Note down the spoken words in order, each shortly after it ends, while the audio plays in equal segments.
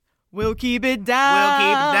We'll keep it down. We'll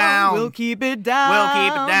keep it down. We'll keep it down. We'll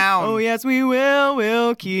keep it down. Oh, yes, we will.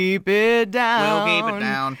 We'll keep it down. We'll keep it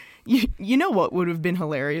down. You know what would have been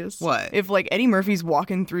hilarious? What? If, like, Eddie Murphy's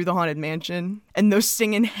walking through the Haunted Mansion and those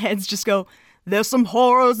singing heads just go, "There's some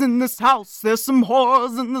horrors in this house. There's some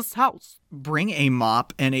horrors in this house." Bring a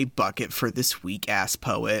mop and a bucket for this weak-ass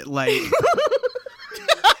poet. Like... Okay.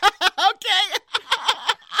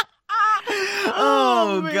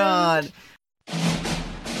 Oh, man. God.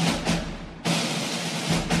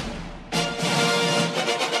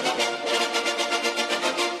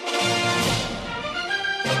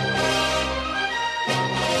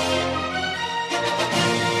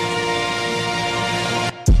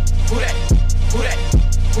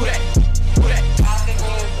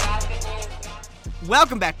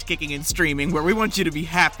 Welcome back to Kicking and Streaming, where we want you to be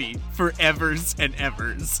happy for evers and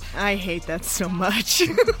evers. I hate that so much.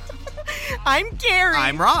 I'm Carrie.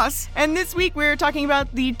 I'm Ross. And this week we're talking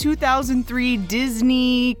about the 2003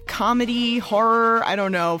 Disney comedy, horror, I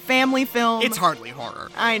don't know, family film. It's hardly horror.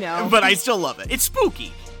 I know. But I still love it. It's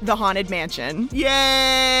spooky. The Haunted Mansion.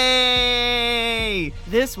 Yay!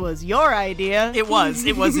 This was your idea. It was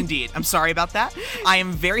indeed. I'm sorry about that. I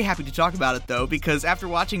am very happy to talk about it, though, because after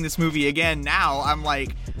watching this movie again now, I'm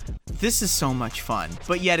like, this is so much fun,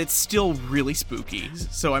 but yet it's still really spooky,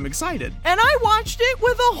 so I'm excited. And I watched it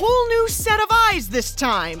with a whole new set of eyes this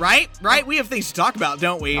time. Right? We have things to talk about,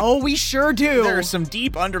 don't we? Oh, we sure do. There are some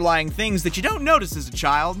deep underlying things that you don't notice as a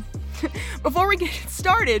child. Before we get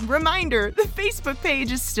started, reminder, the Facebook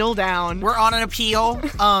page is still down. We're on an appeal.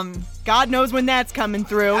 God knows when that's coming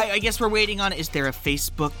through. I guess we're waiting on, is there a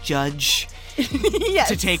Facebook judge yes.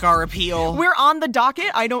 to take our appeal? We're on the docket.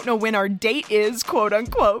 I don't know when our date is, quote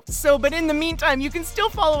unquote. So, but in the meantime, you can still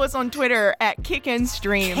follow us on Twitter at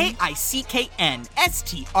KickandStream.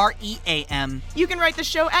 KicknStream. You can write the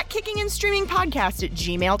show at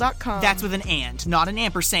kickingandstreamingpodcast@gmail.com. That's with an and, not an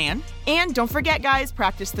ampersand. And don't forget, guys,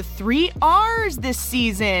 practice the 3 R's this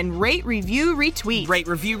season. Rate, review, retweet. Rate,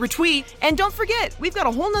 review, retweet. And don't forget, we've got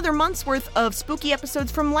a whole nother month's worth of spooky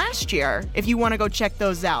episodes from last year, if you want to go check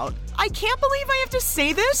those out. I can't believe I have to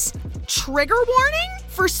say this. Trigger warning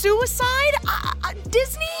for suicide?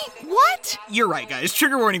 Disney? What? You're right, guys.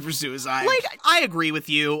 Trigger warning for suicide. I agree with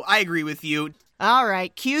you. All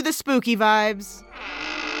right, cue the spooky vibes.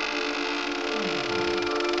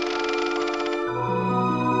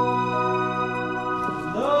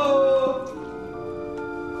 Hello?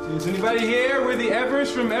 Is anybody here? We're the Evers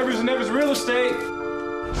from Evers and Evers Real Estate.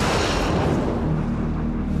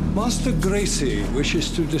 Master Gracie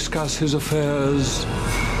wishes to discuss his affairs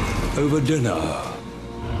over dinner.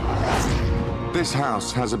 This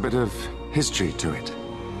house has a bit of history to it.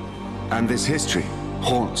 And this history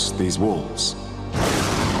haunts these walls.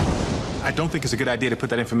 I don't think it's a good idea to put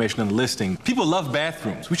that information on the listing. People love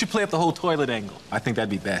bathrooms. We should play up the whole toilet angle. I think that'd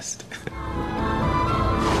be best.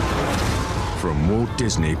 From Walt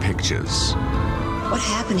Disney Pictures. What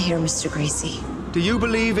happened here, Mr. Gracie? Do you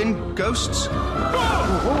believe in ghosts?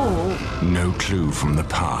 No clue from the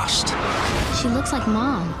past. She looks like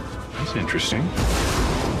Mom. That's interesting.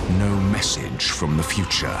 No message from the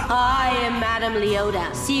future. I am Madame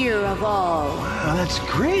Leota, seer of all. Oh, that's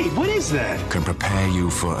great. What is that? Can prepare you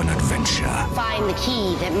for an adventure Find the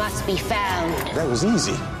key that must be found. That was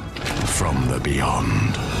easy. from the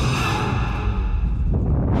beyond.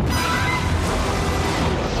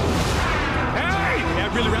 Hey!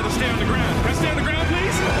 I'd really rather stay on the ground. Can I stay on the ground,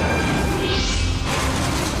 please?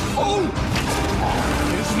 Oh!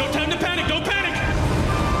 This is no time to panic. Don't panic!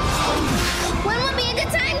 When would be a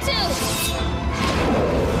good time to?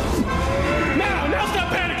 Now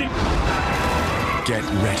stop panicking! Get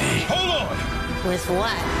ready Hold on! With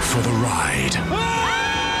what? for the ride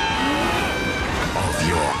of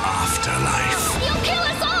your afterlife. You'll kill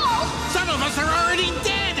us all! Some of us are already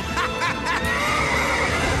dead!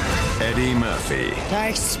 Eddie Murphy,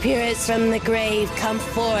 Dark spirits from the grave, come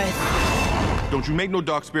forth. Don't you make no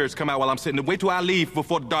dark spirits come out while I'm sitting there. Wait till I leave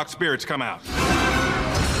before the dark spirits come out.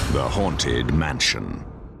 The Haunted Mansion.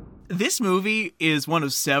 This movie is one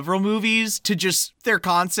of several movies to just, their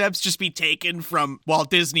concepts just be taken from Walt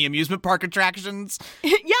Disney amusement park attractions.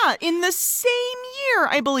 Yeah, in the same year,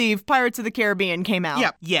 I believe, Pirates of the Caribbean came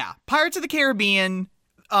out. Yeah. Pirates of the Caribbean,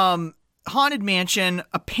 Haunted Mansion,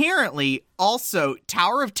 apparently also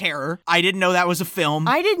Tower of Terror. I didn't know that was a film.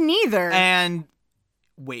 I didn't either. And,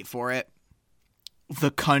 wait for it,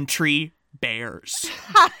 The Country Bears.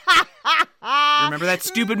 Remember that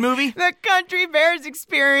stupid movie? The Country Bears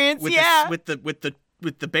Experience, With yeah. with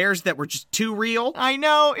the bears that were just too real. I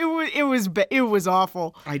know, it was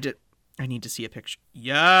awful. I need to see a picture.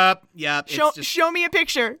 Yup. Show me a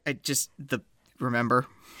picture. Remember?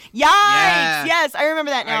 Yikes! Yeah. Yes, I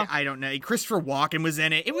remember that now. I don't know. Christopher Walken was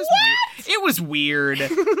in it. It was weird. It was weird.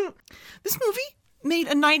 This movie made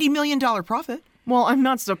a $90 million profit. Well, I'm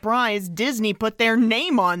not surprised. Disney put their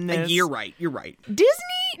name on this. You're right. Disney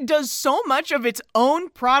does so much of its own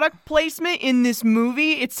product placement in this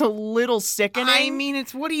movie, it's a little sickening. I mean,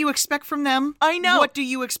 it's what do you expect from them? I know. What do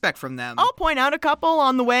you expect from them? I'll point out a couple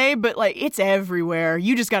on the way, but it's everywhere.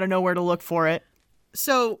 You just gotta know where to look for it.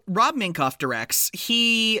 So, Rob Minkoff directs.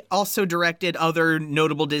 He also directed other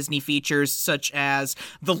notable Disney features, such as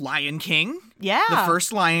The Lion King. Yeah. The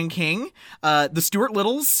first Lion King. The Stuart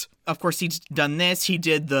Littles. Of course, he's done this. He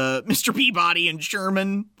did the Mr. Peabody and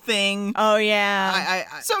Sherman thing. Oh, yeah.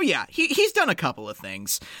 So, yeah, he's done a couple of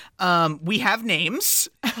things. We have names.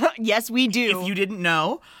 Yes, we do. If you didn't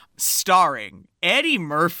know. Starring Eddie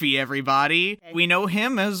Murphy, everybody. We know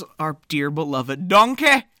him as our dear beloved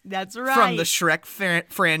Donkey. That's right. From the Shrek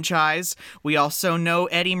franchise. We also know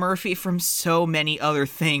Eddie Murphy from so many other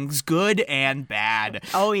things, good and bad.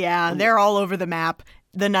 Oh, yeah. They're all over the map.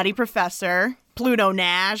 The Nutty Professor, Pluto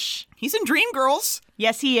Nash. He's in Dreamgirls.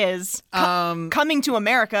 Yes, he is. Coming to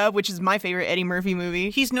America, which is my favorite Eddie Murphy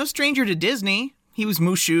movie. He's no stranger to Disney. He was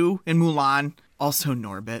Mushu in Mulan. Also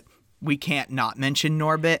Norbit. We can't not mention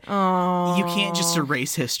Norbit. Oh. You can't just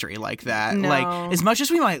erase history like that. No. As much as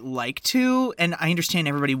we might like to, and I understand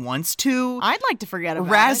everybody wants to. I'd like to forget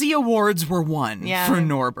about Razzie Awards were won for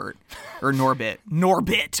Norbit.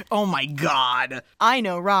 Norbit. Oh my God. I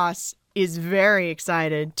know Ross is very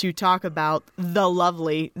excited to talk about the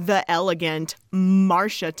lovely, the elegant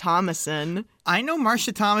Marsha Thomason. I know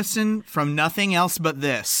Marsha Thomason from nothing else but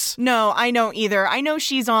this. No, I don't either. I know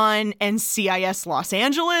she's on NCIS Los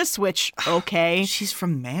Angeles, which, okay. She's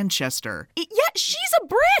from Manchester. Yeah, she's a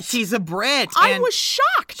Brit. I was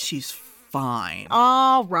shocked. She's fine.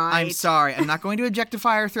 All right. I'm sorry. I'm not going to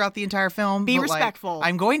objectify her throughout the entire film. Be respectful.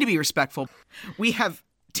 I'm going to be respectful. We have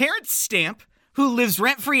Terrence Stamp, who lives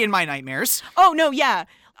rent-free in my nightmares. Oh, no, yeah.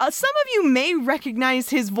 Some of you may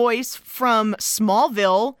recognize his voice from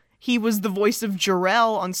Smallville. He was the voice of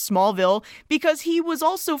Jor-El on Smallville because he was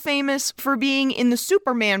also famous for being in the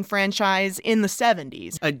Superman franchise in the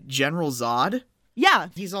 70s. General Zod? Yeah.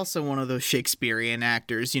 He's also one of those Shakespearean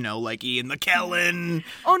actors, like Ian McKellen.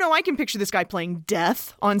 Oh, no, I can picture this guy playing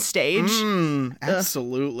Death on stage.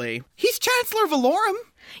 Absolutely. He's Chancellor Valorum.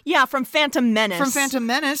 Yeah, from Phantom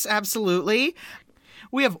Menace. Absolutely.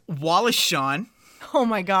 We have Wallace Shawn. Oh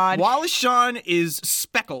my God. Wallace Shawn is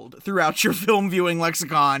speckled throughout your film viewing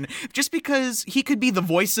lexicon just because he could be the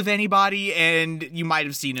voice of anybody and you might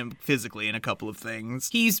have seen him physically in a couple of things.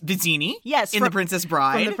 He's Vizzini. Yes. In The Princess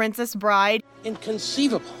Bride. From The Princess Bride.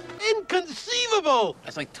 Inconceivable.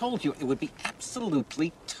 As I told you, it would be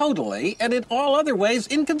absolutely, totally, and in all other ways,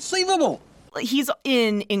 inconceivable. He's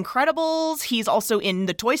in Incredibles. He's also in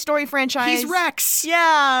the Toy Story franchise. He's Rex.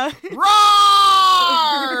 Yeah.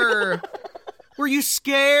 Roar! Were you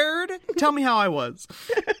scared? Tell me how I was.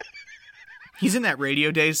 He's in that Radio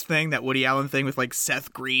Days thing, that Woody Allen thing with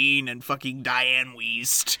Seth Green and fucking Diane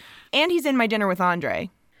Wiest. And he's in My Dinner with Andre.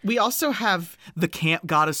 We also have the camp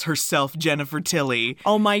goddess herself, Jennifer Tilly.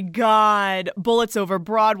 Oh my God. Bullets Over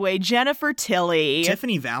Broadway, Jennifer Tilly.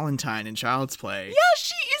 Tiffany Valentine in Child's Play. Yeah,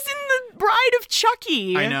 she is in The Bride of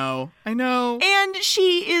Chucky. I know. And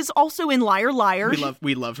she is also in Liar Liar.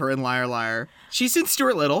 We love her in Liar Liar. She's in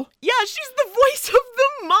Stuart Little. Yeah, she's the voice of the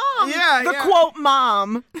mom. Yeah, the quote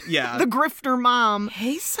mom. Yeah. The grifter mom.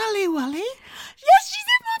 Hey, Sully Wally. Yes, she's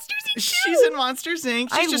in Monsters Inc. She's in Monsters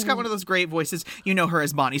Inc. She's just got one of those great voices. You know her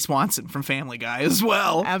as Bonnie Swanson from Family Guy as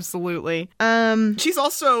well. Absolutely. She's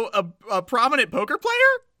also a prominent poker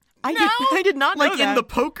player. I did not know that. In the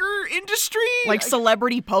poker industry?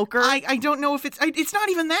 Celebrity poker? I don't know if it's not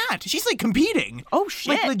even that. She's competing. Oh,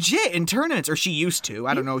 shit. Legit in tournaments, or she used to.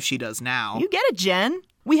 I don't know if she does now. You get it, Jen.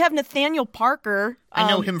 We have Nathaniel Parker. I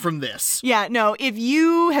know him from this. Yeah, no, if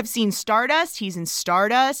you have seen Stardust, he's in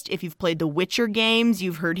Stardust. If you've played the Witcher games,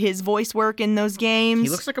 you've heard his voice work in those games. He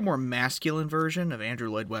looks like a more masculine version of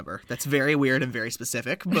Andrew Lloyd Webber. That's very weird and very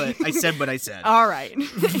specific, but I said what I said. All right.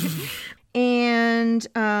 And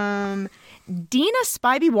Dina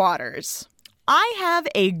Spivey Waters, I have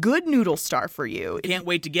a good noodle star for you. Can't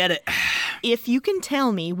wait to get it. If you can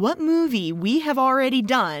tell me what movie we have already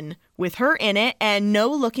done with her in it and no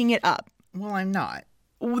looking it up. Well, I'm not.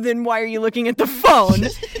 Then why are you looking at the phone?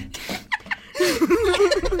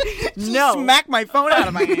 No. Smack my phone out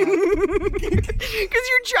of my hand. Because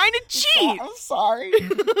you're trying to cheat. I'm sorry.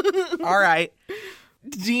 All right.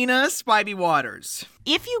 Dina Spivey Waters.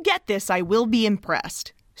 If you get this, I will be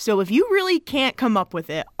impressed. So if you really can't come up with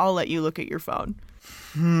it, I'll let you look at your phone.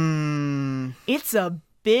 It's a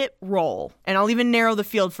bit role. And I'll even narrow the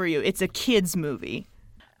field for you. It's a kid's movie.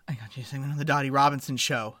 I got you saying on the Dottie Robinson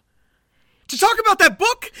show. To talk about that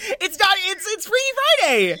book, it's Freaky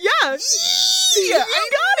Friday. Yeah. Yeah,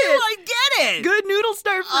 I get it. Good noodle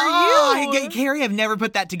start for you. Carrie, I've never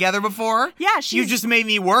put that together before. Yeah, You just made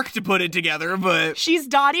me work to put it together, but... She's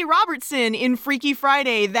Dottie Robertson in Freaky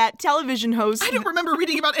Friday, that television host. I don't remember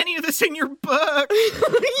reading about any of this in your book.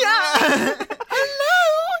 Yeah.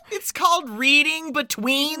 Hello. It's called Reading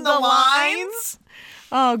Between the Lines.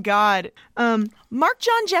 Oh, God. Mark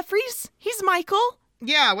John Jeffries, he's Michael.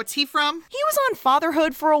 Yeah, what's he from? He was on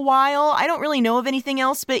Fatherhood for a while. I don't really know of anything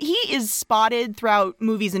else, but he is spotted throughout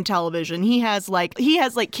movies and television. He has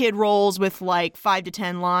kid roles with like 5 to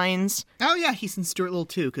 10 lines. Oh yeah, he's in Stuart Little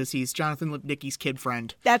too, because he's Jonathan Lipnicki's kid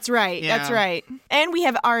friend. That's right. Yeah. That's right. And we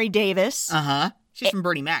have Ari Davis. Uh-huh. She's from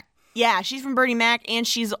Bernie Mac. Yeah, she's from Bernie Mac, and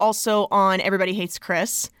she's also on Everybody Hates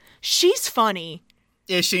Chris. She's funny.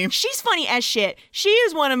 Is she? She's funny as shit. She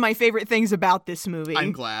is one of my favorite things about this movie.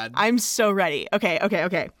 I'm glad. I'm so ready. Okay.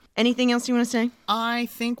 Anything else you want to say? I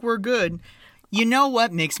think we're good. You know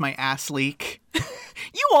what makes my ass leak?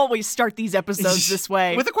 You always start these episodes this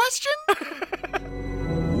way. With a question?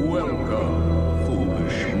 Welcome,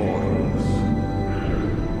 foolish mortals.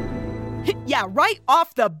 Yeah, right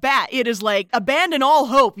off the bat, it is like, abandon all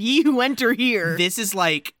hope, ye who enter here. This is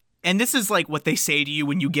like what they say to you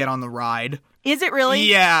when you get on the ride. Is it really?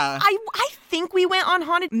 Yeah. I think we went on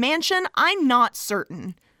Haunted Mansion. I'm not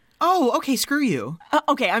certain. Oh, okay, screw you.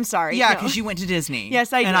 Okay, I'm sorry. Yeah, No. because you went to Disney.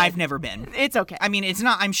 Yes, I did. And I've never been. It's okay. I mean,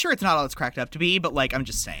 I'm sure it's not all it's cracked up to be, but like, I'm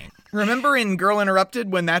just saying. Remember in Girl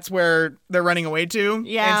Interrupted when that's where they're running away to?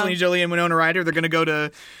 Yeah. Angelina Jolie and Winona Ryder, they're going to go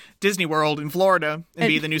to Disney World in Florida and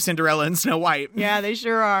be the new Cinderella and Snow White. Yeah, they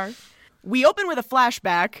sure are. We open with a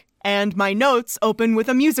flashback, and my notes open with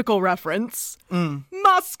a musical reference.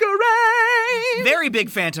 Masquerade! Very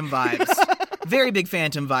big Phantom vibes. Very big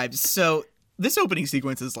Phantom vibes. So this opening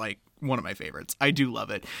sequence is like one of my favorites. I do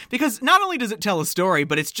love it. Because not only does it tell a story,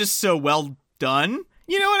 but it's just so well done.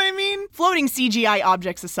 You know what I mean? Floating CGI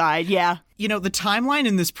objects aside, yeah. You know, the timeline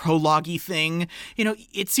in this prologue-y thing, you know,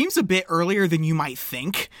 it seems a bit earlier than you might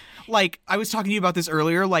think. Like, I was talking to you about this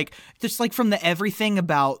earlier, like, just like from the everything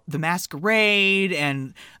about the masquerade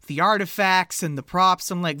and the artifacts and the props,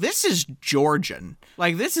 I'm like, this is Georgian.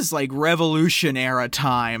 Like, this is like Revolution era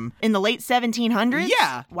time. In the late 1700s?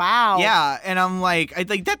 Yeah. Wow. Yeah, and I'm like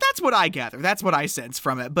that's what I gather. That's what I sense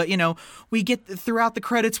from it. But, you know, we get, throughout the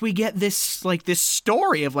credits, we get this, like, this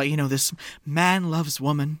story of, like, you know, this man loves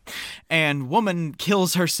woman, and woman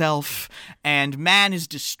kills herself, and man is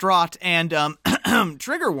distraught, and,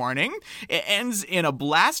 trigger warning, it ends in a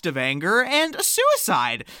blast of anger and a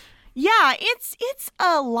suicide. Yeah, it's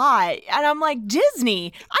a lot. And I'm like,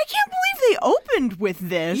 Disney, I can't believe they opened with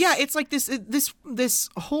this. Yeah, it's like this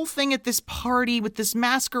whole thing at this party with this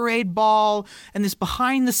masquerade ball and this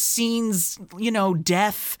behind the scenes, you know,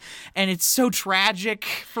 death, and it's so tragic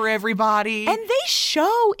for everybody. And they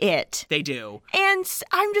show it. They do. And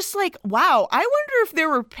I'm just like, wow, I wonder if there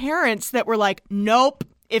were parents that were like, nope,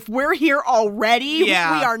 if we're here already, we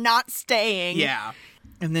are not staying. Yeah.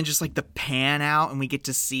 And then just like the pan out and we get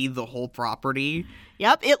to see the whole property.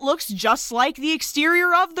 Yep, it looks just like the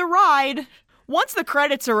exterior of the ride. Once the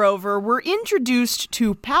credits are over, we're introduced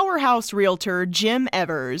to powerhouse realtor Jim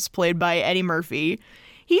Evers, played by Eddie Murphy.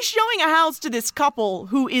 He's showing a house to this couple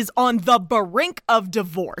who is on the brink of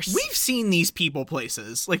divorce. We've seen these people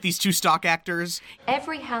places, like these two stock actors.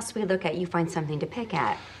 Every house we look at, you find something to pick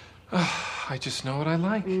at. I just know what I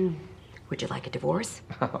like. Would you like a divorce?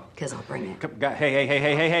 Because I'll bring it.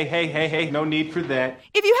 Hey, no need for that.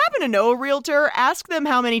 If you happen to know a realtor, ask them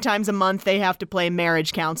how many times a month they have to play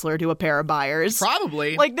marriage counselor to a pair of buyers.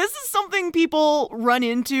 Probably. Like, this is something people run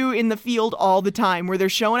into in the field all the time, where they're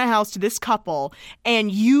showing a house to this couple, and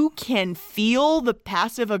you can feel the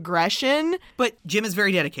passive aggression. But Jim is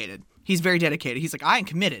very dedicated. He's very dedicated. He's like, I am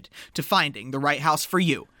committed to finding the right house for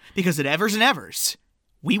you. Because at Evers and Evers,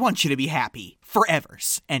 we want you to be happy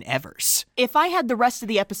forevers and evers. If I had the rest of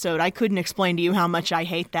the episode, I couldn't explain to you how much I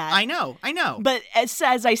hate that. I know. But as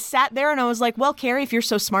I sat there and I was like, well, Carrie, if you're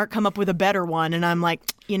so smart, come up with a better one. And I'm like,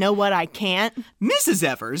 you know what? I can't. Mrs.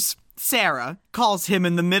 Evers, Sarah, calls him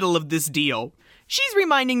in the middle of this deal. She's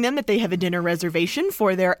reminding them that they have a dinner reservation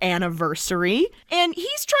for their anniversary. And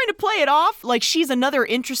he's trying to play it off like she's another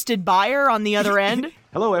interested buyer on the other end.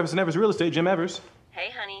 Hello, Evers and Evers Real Estate, Jim Evers. Hey,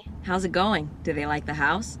 honey. How's it going? Do they like the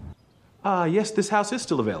house? Yes, this house is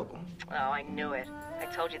still available. Oh, I knew it. I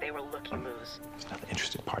told you they were looky-loos. It's not an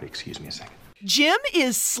interested party. Excuse me a second. Jim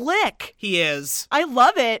is slick. He is. I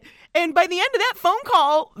love it. And by the end of that phone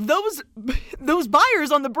call, those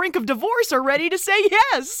buyers on the brink of divorce are ready to say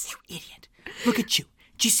yes. You idiot. Look at you.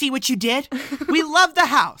 Did you see what you did? We love the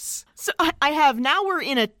house. So now we're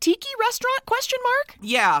in a tiki restaurant, question mark?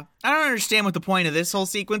 Yeah, I don't understand what the point of this whole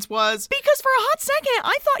sequence was. Because for a hot second,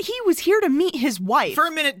 I thought he was here to meet his wife. For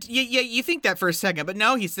a minute, you think that for a second, but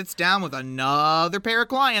no, he sits down with another pair of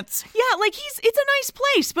clients. Yeah, like it's a nice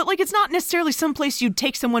place, but like it's not necessarily some place you'd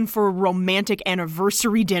take someone for a romantic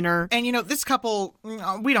anniversary dinner. And this couple,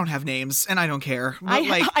 we don't have names, and I don't care.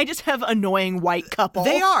 I just have annoying white couple.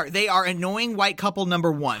 They are annoying white couple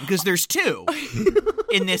number one, because there's two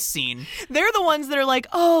in this scene. They're the ones that are like,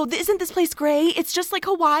 oh, isn't this place great? It's just like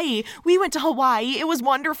Hawaii. We went to Hawaii. It was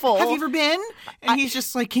wonderful. Have you ever been? And he's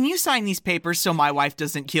just like, can you sign these papers so my wife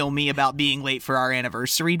doesn't kill me about being late for our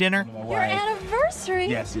anniversary dinner? Your anniversary?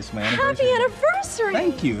 Yes, it's my anniversary. Happy anniversary.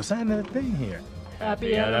 Thank you. Sign the thing here.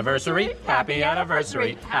 Happy anniversary, happy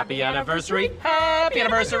anniversary, happy anniversary, happy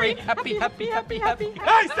anniversary, happy.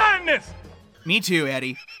 Hey, sign this! Me too,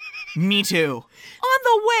 Eddie. Me too. On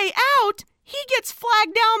the way out, he gets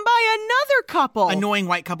flagged down by another couple. Annoying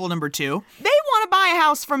white couple number two. They want to buy a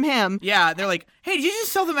house from him. Yeah, they're like, hey, did you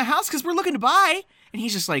just sell them a house? Because we're looking to buy. And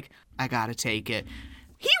he's just like, I gotta take it.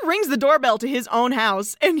 He rings the doorbell to his own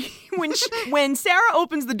house, and when Sarah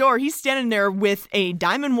opens the door, he's standing there with a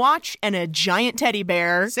diamond watch and a giant teddy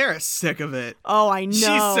bear. Sarah's sick of it. Oh, I know. She's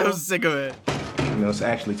so sick of it. It's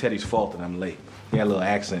actually Teddy's fault that I'm late. He had a little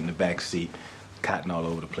accident in the back seat, cotton all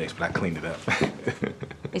over the place, but I cleaned it up.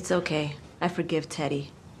 It's okay. I forgive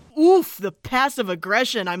Teddy. Oof, the passive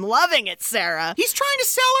aggression. I'm loving it, Sarah. He's trying to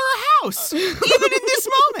sell her a house, even in this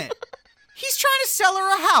moment. He's trying to sell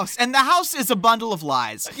her a house, and the house is a bundle of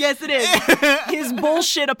lies. Yes, it is. His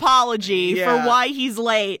bullshit apology for why he's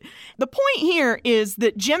late. The point here is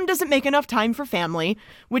that Jim doesn't make enough time for family,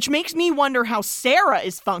 which makes me wonder how Sarah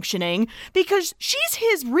is functioning, because she's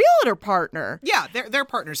his realtor partner. Yeah, they're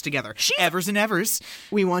partners together. Evers and Evers.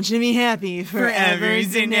 We want you to be happy for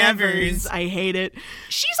Evers and Evers. I hate it.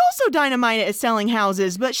 She's also dynamite at selling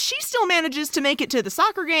houses, but she still manages to make it to the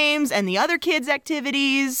soccer games and the other kids'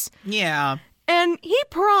 activities. Yeah. And he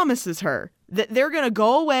promises her that they're going to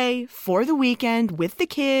go away for the weekend with the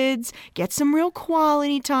kids, get some real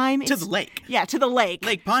quality time. To the lake. Yeah, to the lake.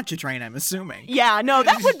 Lake Pontchartrain, I'm assuming. Yeah, no,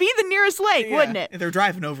 that would be the nearest lake, wouldn't it? They're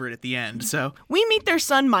driving over it at the end, so. We meet their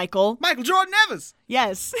son, Michael. Michael Jordan Evans.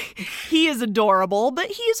 Yes, he is adorable, but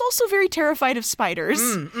he is also very terrified of spiders.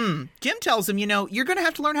 Jim tells him, you're going to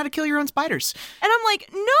have to learn how to kill your own spiders. And I'm like,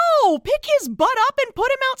 no, pick his butt up and put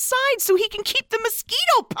him outside so he can keep the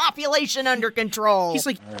mosquito population under control. He's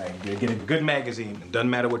like, all right, get a good magazine. It doesn't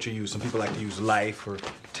matter what you use. Some people like to use Life or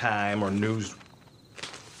Time or News.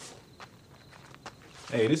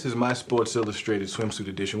 Hey, this is my Sports Illustrated swimsuit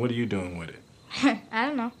edition. What are you doing with it? I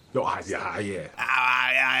don't know. Oh, yeah.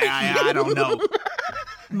 I don't know.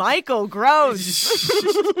 Michael, gross.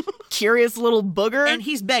 Curious little booger. And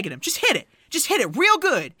he's begging him, just hit it. Just hit it real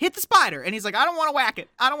good. Hit the spider. And he's like, I don't want to whack it.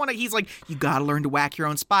 He's like, you gotta learn to whack your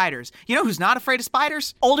own spiders. You know who's not afraid of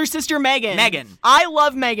spiders? Older sister Megan. I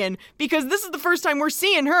love Megan because this is the first time we're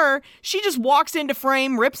seeing her. She just walks into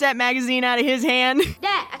frame, rips that magazine out of his hand.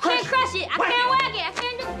 Dad, I can't crush it. I can't whack it. I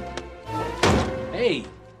can't do. Hey.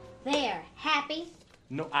 There, happy?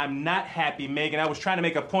 No, I'm not happy, Megan. I was trying to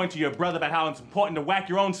make a point to your brother about how it's important to whack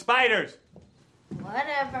your own spiders.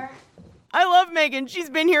 Whatever. I love Megan. She's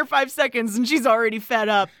been here 5 seconds and she's already fed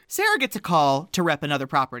up. Sarah gets a call to rep another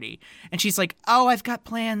property. And she's like, oh, I've got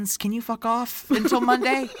plans. Can you fuck off until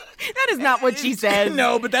Monday? That is not what she said.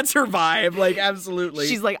 No, but that's her vibe. Like, absolutely.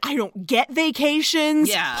 She's like, I don't get vacations.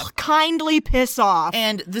 Yeah. Kindly piss off.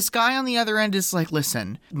 And this guy on the other end is like,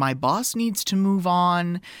 listen, my boss needs to move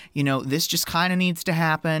on. This just kind of needs to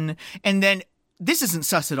happen. And then this isn't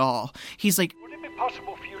sus at all. He's like, would it be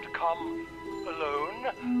possible for you to come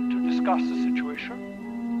alone to discuss the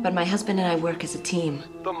situation? But my husband and I work as a team.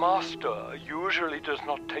 The master usually does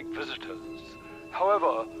not take visitors.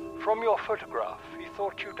 However, from your photograph, he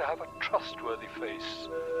thought you to have a trustworthy face.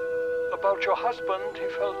 About your husband, he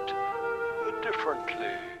felt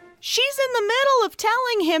differently. She's in the middle of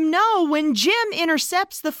telling him no when Jim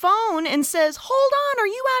intercepts the phone and says, hold on, are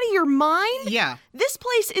you out of your mind? Yeah. This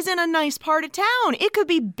place is in a nice part of town. It could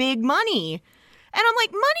be big money. And I'm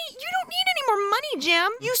like, money? You don't need any more money,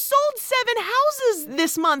 Jim. You sold 7 houses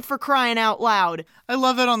this month, for crying out loud. I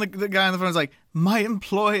love it on the guy on the phone is like, my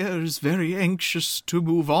employer is very anxious to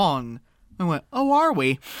move on. I went, oh, are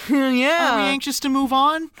we? Yeah. Are we anxious to move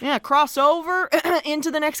on? Yeah, cross over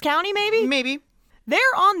into the next county, maybe? Maybe. They're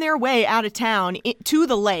on their way out of town to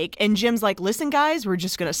the lake, and Jim's like, listen, guys, we're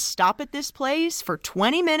just going to stop at this place for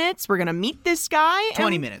 20 minutes. We're going to meet this guy.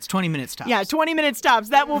 20 minutes tops. Yeah, 20 minutes tops.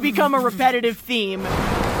 That will become a repetitive theme.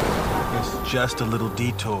 It's just a little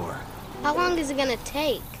detour. How long is it gonna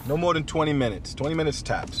take? No more than 20 minutes. 20 minutes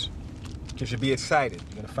tops. You should be excited.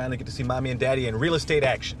 You're gonna finally get to see Mommy and Daddy in real estate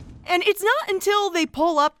action. And it's not until they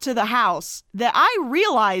pull up to the house that I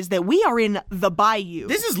realize that we are in the bayou.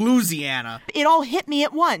 This is Louisiana. It all hit me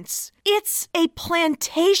at once. It's a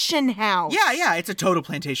plantation house. Yeah, it's a total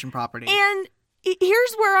plantation property. And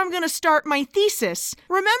here's where I'm going to start my thesis.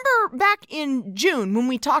 Remember back in June when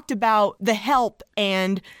we talked about The Help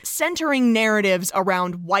and centering narratives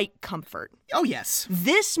around white comfort? Oh, yes.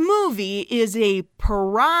 This movie is a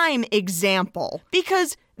prime example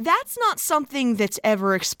because that's not something that's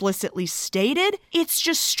ever explicitly stated. It's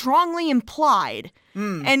just strongly implied.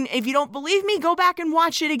 And if you don't believe me, go back and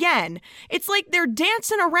watch it again. It's like they're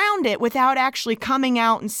dancing around it without actually coming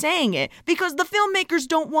out and saying it because the filmmakers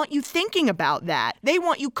don't want you thinking about that. They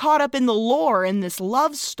want you caught up in the lore in this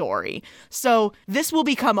love story. So this will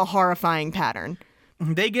become a horrifying pattern.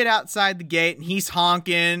 They get outside the gate and he's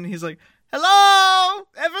honking. He's like, hello,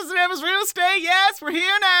 Evans Real Estate. Yes, we're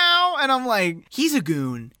here now. And I'm like, he's a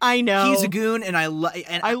goon. I know. He's a goon, and I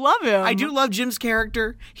love him. I do love Jim's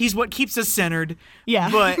character. He's what keeps us centered. Yeah.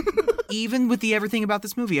 But even with the everything about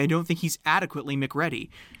this movie, I don't think he's adequately McReady.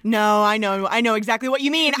 No, I know exactly what you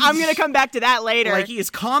mean. I'm going to come back to that later. Like, he is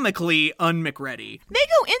comically un-McReady. They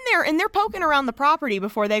go in there, and they're poking around the property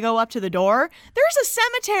before they go up to the door. There's a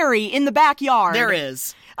cemetery in the backyard. There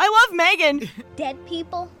is. I love Megan. Dead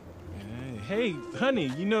people? Hey,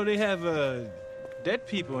 honey, you know they have dead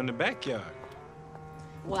people in the backyard.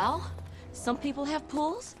 Well, some people have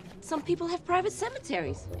pools, some people have private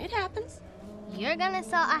cemeteries. It happens. You're gonna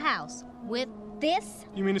sell a house with this?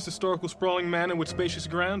 You mean this historical sprawling manor with spacious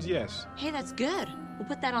grounds? Yes. Hey, that's good. We'll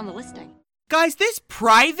put that on the listing. Guys, this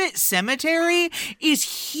private cemetery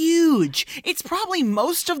is huge. It's probably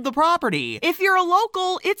most of the property. If you're a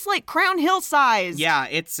local, it's like Crown Hill size. Yeah,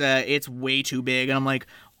 it's way too big. And I'm like,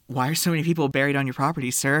 why are so many people buried on your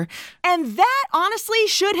property, sir? And that, honestly,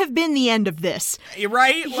 should have been the end of this. You're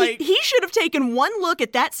right? He should have taken one look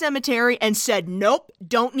at that cemetery and said, nope,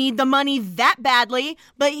 don't need the money that badly.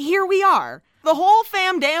 But here we are. The whole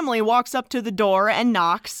family walks up to the door and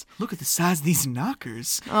knocks. Look at the size of these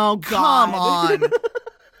knockers. Oh, God. Come on.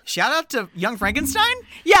 Shout out to Young Frankenstein?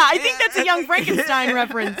 Yeah, I think that's a Young Frankenstein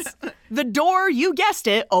reference. The door, you guessed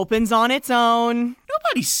it, opens on its own.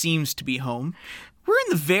 Nobody seems to be home. We're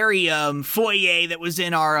in the very foyer that was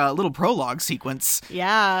in our little prologue sequence.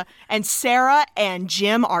 Yeah, and Sarah and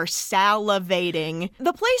Jim are salivating.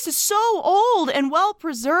 The place is so old and well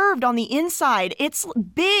preserved on the inside. It's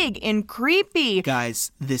big and creepy.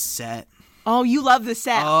 Guys, this set. Oh, you love the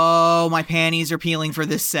set. Oh, my panties are peeling for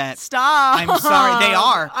this set. Stop. I'm sorry, they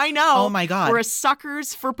are. I know. Oh my God. We're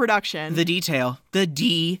suckers for production. The detail.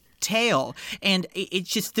 And it's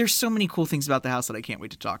just, there's so many cool things about the house that I can't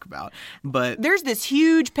wait to talk about. But there's this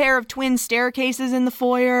huge pair of twin staircases in the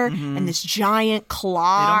foyer and this giant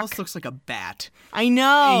clock. It almost looks like a bat. I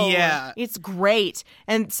know. Yeah. It's great.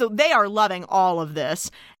 And so they are loving all of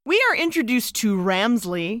this. We are introduced to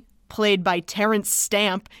Ramsley, played by Terrence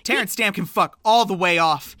Stamp. Terrence Stamp can fuck all the way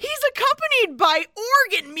off. He's accompanied by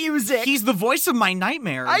organ music. He's the voice of my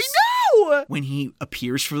nightmares. I know! When he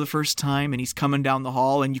appears for the first time and he's coming down the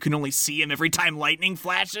hall and you can only see him every time lightning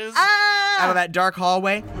flashes out of that dark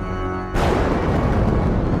hallway.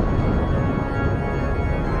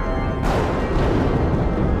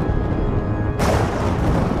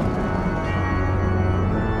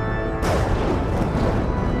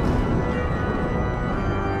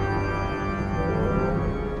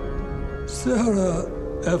 Sarah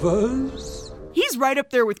Evans? He's right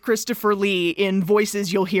up there with Christopher Lee in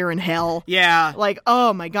Voices You'll Hear in Hell. Yeah. Like,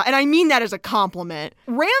 oh my God. And I mean that as a compliment.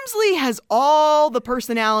 Ramsley has all the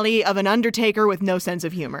personality of an undertaker with no sense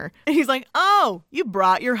of humor. And he's like, oh, you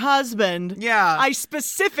brought your husband. Yeah. I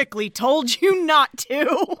specifically told you not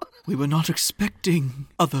to. We were not expecting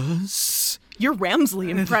others. Your Ramsley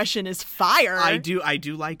impression is fire. I do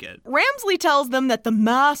like it. Ramsley tells them that the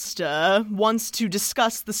master wants to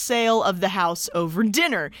discuss the sale of the house over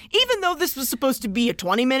dinner, even though this was supposed to be a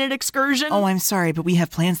 20-minute excursion. Oh, I'm sorry, but we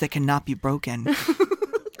have plans that cannot be broken.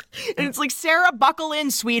 And it's like, Sarah, buckle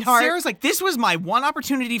in, sweetheart. Sarah's like, this was my one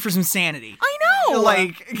opportunity for some sanity. I know.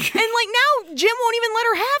 Like, and now Jim won't even let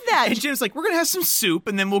her have that. And Jim's like, we're going to have some soup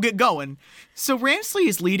and then we'll get going. So Ramsley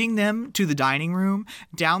is leading them to the dining room,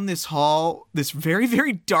 down this hall, this very,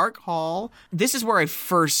 very dark hall. This is where I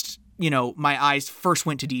first, my eyes first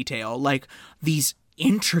went to detail. Like, these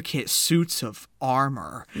intricate suits of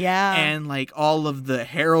armor. Yeah. And like all of the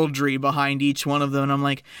heraldry behind each one of them. And I'm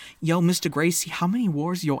like, yo, Mr. Gracie, how many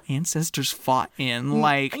wars your ancestors fought in?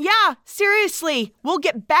 Like, yeah, seriously. We'll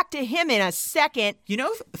get back to him in a second. You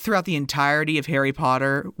know, throughout the entirety of Harry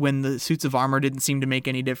Potter, when the suits of armor didn't seem to make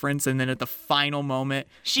any difference, and then at the final moment,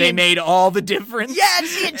 they made all the difference. Yeah,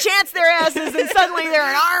 she enchants their asses, and suddenly they're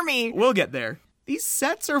an army. We'll get there. These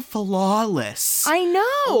sets are flawless. I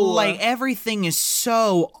know. Like, everything is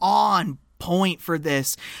so on point for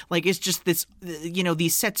this. Like, it's just this, you know,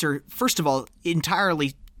 these sets are, first of all,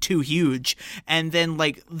 entirely too huge, and then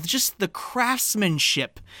like just the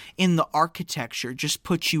craftsmanship in the architecture just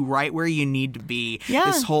puts you right where you need to be. Yeah.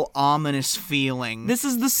 This whole ominous feeling. This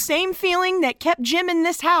is the same feeling that kept Jim in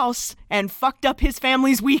this house and fucked up his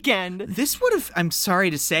family's weekend. This would have, I'm sorry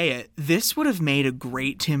to say it, this would have made a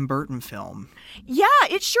great Tim Burton film. Yeah,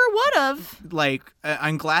 it sure would have. Like,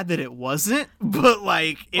 I'm glad that it wasn't, but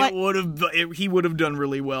like it would have, he would have done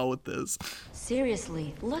really well with this.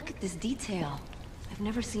 Seriously, look at this detail. I've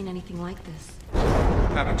never seen anything like this.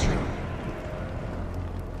 Haven't you?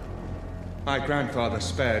 My grandfather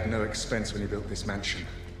spared no expense when he built this mansion.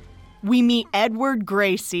 We meet Edward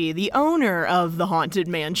Gracie, the owner of the Haunted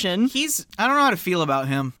Mansion. I don't know how to feel about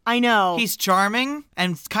him. I know. He's charming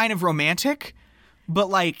and kind of romantic, but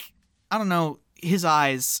like, I don't know, his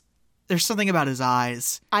eyes, there's something about his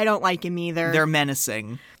eyes. I don't like him either. They're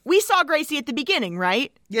menacing. We saw Gracie at the beginning,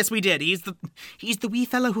 right? Yes, we did. He's the wee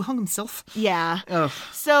fellow who hung himself. Yeah. Ugh.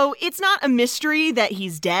 So it's not a mystery that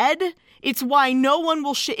he's dead. It's why no one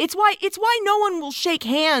will it's why no one will shake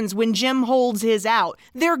hands when Jim holds his out.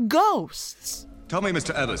 They're ghosts. Tell me, Mr.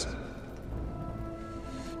 Evers,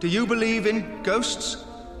 do you believe in ghosts?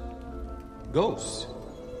 Ghosts?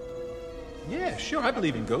 Yeah, sure, I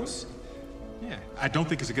believe in ghosts. Yeah, I don't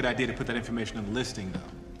think it's a good idea to put that information on the listing, though.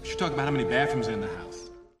 You should talk about how many bathrooms are in the house.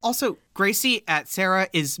 Also, Gracie at Sarah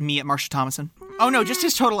is me at Marsha Thomason. Oh no, just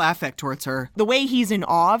his total affect towards her. The way he's in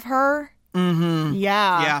awe of her. Mm-hmm.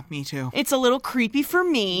 Yeah. Yeah, me too. It's a little creepy for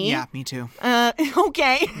me. Yeah, me too.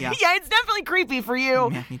 Okay. Yeah. Yeah, it's definitely creepy for you.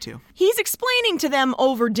 Yeah, me too. He's explaining to them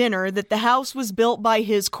over dinner that the house was built by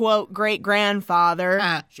his, quote,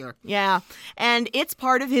 great-grandfather. Sure. Yeah, and it's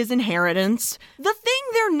part of his inheritance. The thing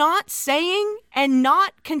they're not saying and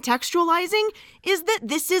not contextualizing is that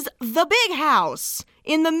this is the big house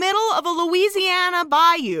in the middle of a Louisiana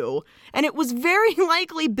bayou, and it was very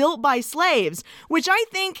likely built by slaves, which I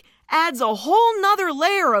think adds a whole nother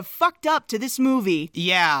layer of fucked up to this movie.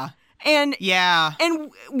 Yeah. And yeah.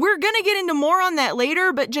 And we're going to get into more on that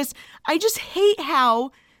later, but I just hate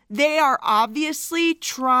how they are obviously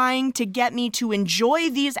trying to get me to enjoy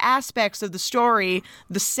these aspects of the story,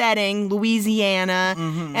 the setting, Louisiana,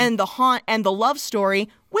 and the haunt and the love story,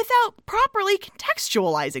 without properly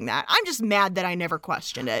contextualizing that. I'm just mad that I never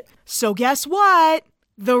questioned it. So guess what?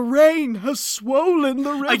 The rain has swollen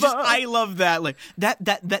the river. I love that. Like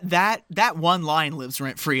that one line lives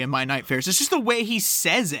rent free in my nightmares. It's just the way he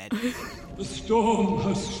says it. The storm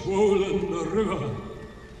has swollen the river.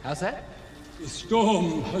 How's that? The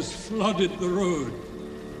storm has flooded the road.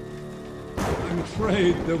 I'm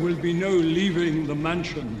afraid there will be no leaving the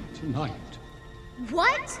mansion tonight.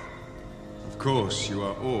 What? Of course, you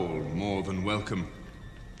are all more than welcome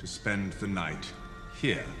to spend the night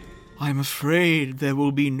here. I'm afraid there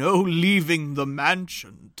will be no leaving the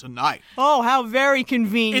mansion tonight. Oh, how very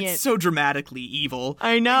convenient. It's so dramatically evil.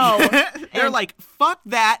 I know. They're like, fuck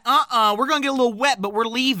that. We're gonna get a little wet, but we're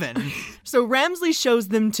leaving. So Ramsley shows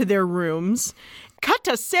them to their rooms. Cut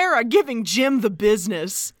to Sarah giving Jim the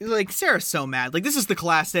business. Like, Sarah's so mad. Like, this is the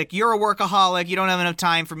classic, you're a workaholic, you don't have enough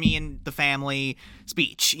time for me and the family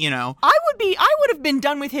speech, you know? I would have been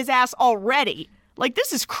done with his ass already. Like,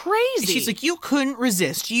 this is crazy. She's like, you couldn't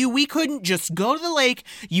resist. We couldn't just go to the lake.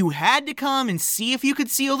 You had to come and see if you could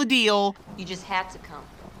seal the deal. You just had to come.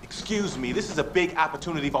 Excuse me, this is a big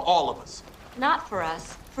opportunity for all of us. Not for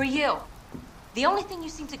us, for you. The only thing you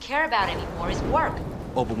seem to care about anymore is work.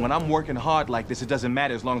 Oh, but when I'm working hard like this, it doesn't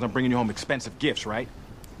matter as long as I'm bringing you home expensive gifts, right?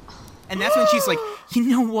 And that's when she's like, you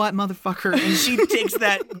know what, motherfucker? And she takes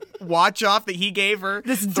that watch off that he gave her.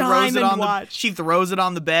 This diamond watch. She throws it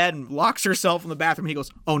on the bed and locks herself in the bathroom. He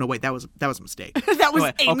goes, oh, no, wait, that was a mistake. That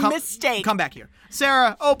was a mistake. Come back here.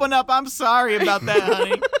 Sarah, open up. I'm sorry about that,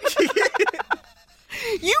 honey.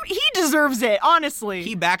 He deserves it, honestly.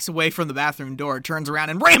 He backs away from the bathroom door, turns around,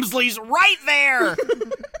 and Ramsley's right there.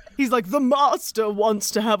 He's like, the master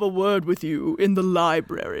wants to have a word with you in the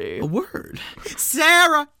library. A word?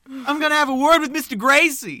 Sarah, I'm going to have a word with Mr.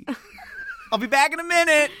 Gracie. I'll be back in a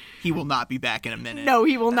minute. He will not be back in a minute. No,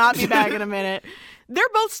 he will not be back in a minute. They're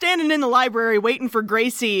both standing in the library waiting for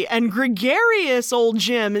Gracie, and gregarious old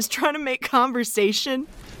Jim is trying to make conversation.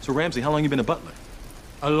 So, Ramsey, how long you been a butler?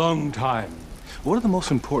 A long time. What are the most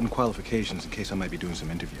important qualifications in case I might be doing some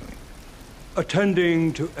interviewing?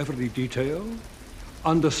 Attending to every detail,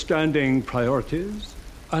 understanding priorities,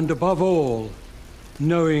 and above all,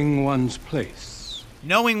 knowing one's place.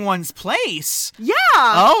 Knowing one's place? Yeah!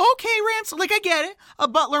 Oh, okay, Rance. Like, I get it. A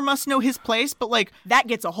butler must know his place, but, like... That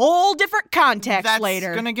gets a whole different context later.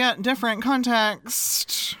 That's gonna get different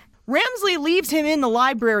context. Ramsley leaves him in the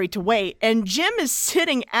library to wait, and Jim is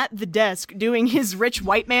sitting at the desk doing his rich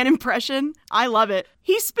white man impression. I love it.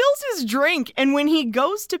 He spills his drink, and when he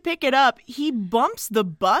goes to pick it up, he bumps the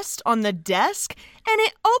bust on the desk, and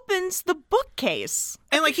it opens the bookcase.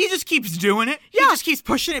 And, like, he just keeps doing it. Yeah. He just keeps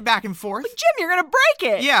pushing it back and forth. Like, Jim, you're gonna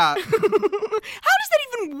break it. Yeah. How does that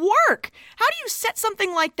even work? How do you set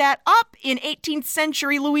something like that up in 18th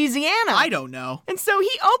century Louisiana? I don't know. And so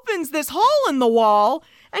he opens this hole in the wall,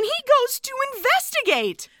 and he goes to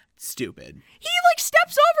investigate. Stupid. He,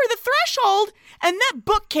 steps over the threshold, and that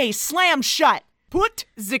bookcase slams shut. Put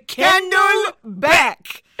the candle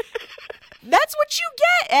back. That's what you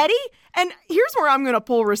get, Eddie. And here's where I'm going to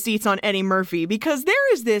pull receipts on Eddie Murphy, because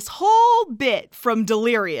there is this whole bit from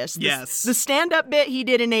Delirious. Yes. The stand-up bit he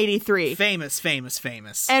did in 83.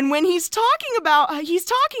 Famous. And when he's talking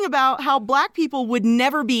about how black people would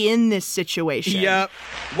never be in this situation. Yep.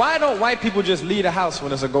 Why don't white people just leave the house when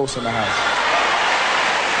there's a ghost in the house?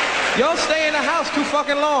 Y'all stay in the house too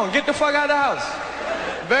fucking long. Get the fuck out of the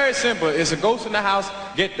house. Very simple. It's a ghost in the house.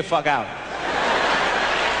 Get the fuck out.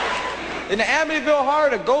 In the Amityville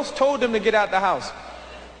Horror, the ghost told them to get out the house.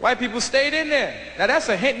 White people stayed in there. Now that's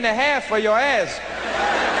a hint and a half for your ass.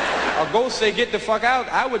 A ghost say get the fuck out,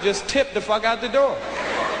 I would just tip the fuck out the door.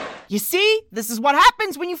 You see? This is what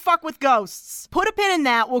happens when you fuck with ghosts. Put a pin in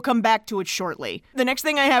that, we'll come back to it shortly. The next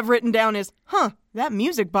thing I have written down is, that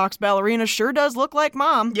music box ballerina sure does look like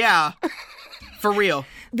Mom. Yeah. For real.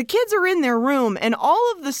 The kids are in their room, and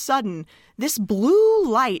all of a sudden, this blue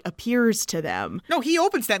light appears to them. No, he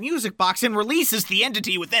opens that music box and releases the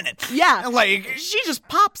entity within it. Yeah. Like, she just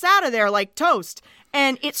pops out of there like toast.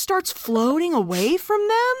 And it starts floating away from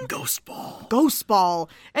them. Ghost ball.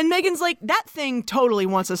 And Megan's like, that thing totally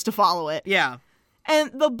wants us to follow it. Yeah. And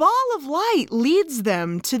the ball of light leads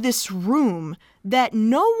them to this room that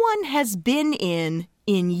no one has been in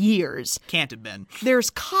years. Can't have been. There's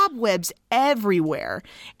cobwebs everywhere.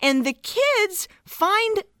 And the kids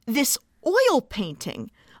find this oil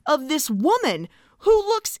painting of this woman who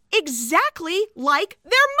looks exactly like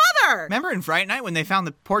their mother. Remember in Fright Night when they found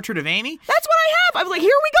the portrait of Amy? That's what I have. I was like,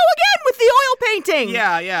 here we go again with the oil painting.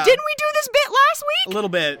 Yeah. Didn't we do this bit last week? A little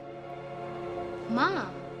bit.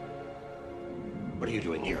 Mom. What are you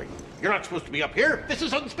doing here? You're not supposed to be up here. This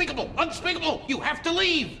is unspeakable. Unspeakable. You have to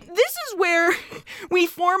leave. This is where we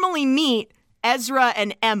formally meet Ezra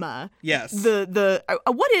and Emma. Yes.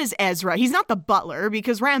 What is Ezra? He's not the butler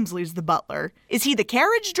because Ramsley's the butler. Is he the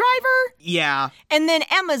carriage driver? Yeah. And then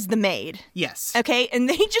Emma's the maid. Yes. Okay, and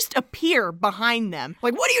they just appear behind them.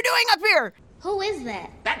 Like, what are you doing up here? Who is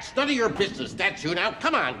that? That's none of your business. That's you now.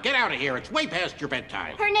 Come on, get out of here. It's way past your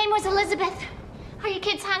bedtime. Her name was Elizabeth. Are you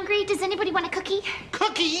kids hungry? Does anybody want a cookie?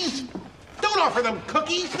 Cookies? Don't offer them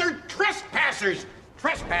cookies. They're trespassers.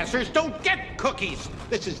 Trespassers don't get cookies.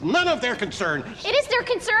 This is none of their concern. It is their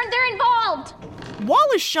concern. They're involved.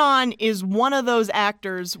 Wallace Shawn is one of those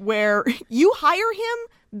actors where you hire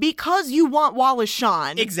him because you want Wallace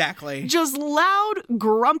Shawn. Exactly. Just loud,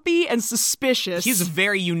 grumpy, and suspicious. He has a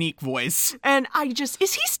very unique voice. And is he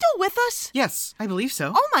still with us? Yes, I believe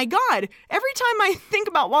so. Oh my God. Every time I think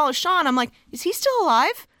about Wallace Shawn, I'm like, is he still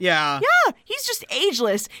alive? Yeah. Yeah, he's just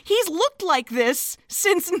ageless. He's looked like this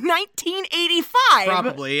since 1985.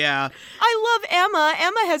 Probably, yeah. I love Emma.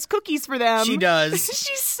 Emma has cookies for them. She does.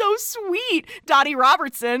 She's so sweet. Dottie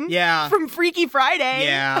Robertson. Yeah. From Freaky Friday.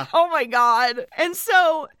 Yeah. Oh my God. And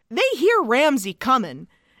so they hear Ramsey coming,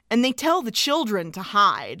 and they tell the children to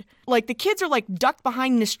hide. Like, the kids are, ducked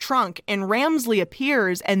behind this trunk, and Ramsley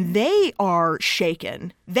appears, and they are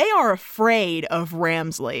shaken. They are afraid of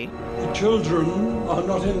Ramsley. The children are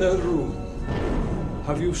not in their room.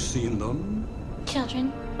 Have you seen them?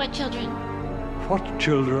 Children? What children? What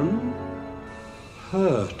children?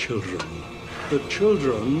 Her children. The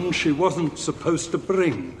children she wasn't supposed to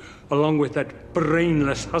bring, along with that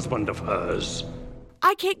brainless husband of hers.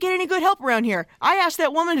 I can't get any good help around here. I asked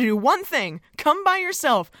that woman to do one thing. Come by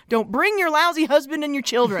yourself. Don't bring your lousy husband and your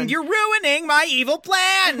children. You're ruining my evil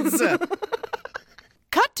plans!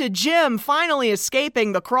 Cut to Jim finally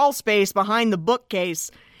escaping the crawl space behind the bookcase.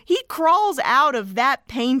 He crawls out of that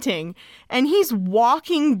painting and he's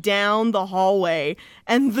walking down the hallway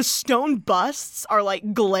and the stone busts are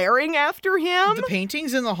like glaring after him. The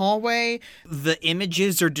paintings in the hallway, the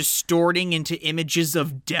images are distorting into images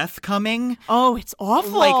of death coming. Oh, it's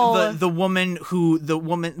awful. Like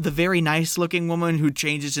the very nice looking woman who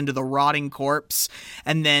changes into the rotting corpse,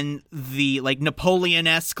 and then the like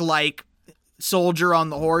Napoleon-esque like soldier on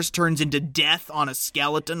the horse turns into death on a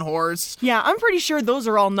skeleton horse. Yeah, I'm pretty sure those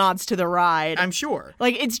are all nods to the ride. I'm sure.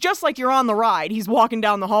 Like, it's just like you're on the ride. He's walking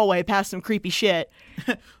down the hallway past some creepy shit.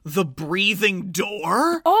 The breathing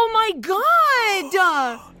door? Oh my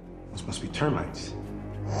god! Those must be termites.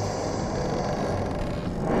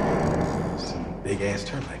 Some big-ass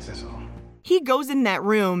termites, that's all. He goes in that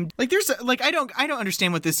room. Like I don't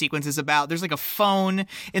understand what this sequence is about. There's like a phone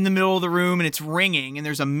in the middle of the room and it's ringing and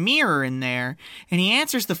there's a mirror in there and he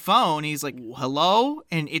answers the phone. He's like, "Hello?"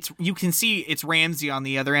 And you can see it's Ramsey on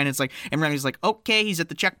the other end. It's like, and Ramsey's like, "Okay," he's at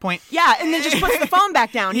the checkpoint. Yeah, and then just puts the phone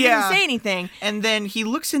back down. He doesn't say anything. And then he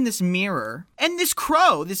looks in this mirror and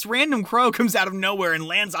this random crow comes out of nowhere and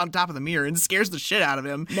lands on top of the mirror and scares the shit out of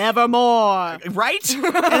him. Nevermore. Right?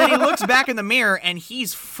 And then he looks back in the mirror and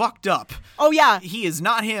he's fucked up. Oh, yeah. He is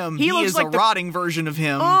not him. He is like a rotting version of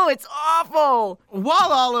him. Oh, it's awful.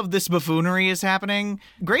 While all of this buffoonery is happening,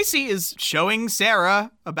 Gracie is showing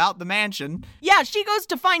Sarah about the mansion. Yeah, she goes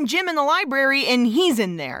to find Jim in the library, and he's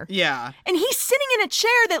in there. Yeah. And he's sitting in a chair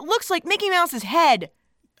that looks like Mickey Mouse's head.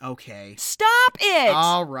 Okay. Stop it.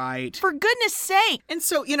 All right. For goodness sake. And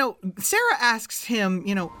so, Sarah asks him,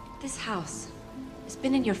 This house has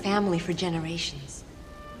been in your family for generations.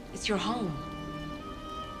 It's your home.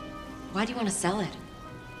 Why do you want to sell it?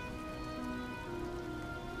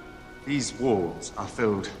 These walls are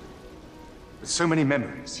filled with so many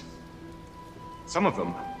memories. Some of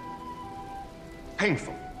them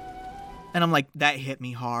painful. And I'm like, that hit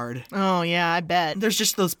me hard. Oh, yeah, I bet. There's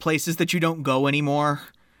just those places that you don't go anymore.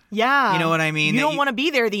 Yeah. You know what I mean? You don't want to be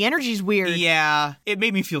there. The energy's weird. Yeah. It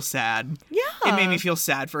made me feel sad. Yeah. It made me feel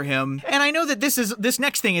sad for him. And I know that this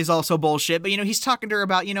next thing is also bullshit, but he's talking to her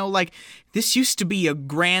about, like, this used to be a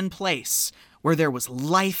grand place where there was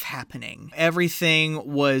life happening. Everything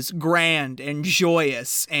was grand and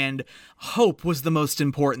joyous, and hope was the most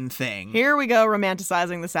important thing. Here we go,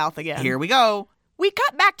 romanticizing the South again. Here we go. We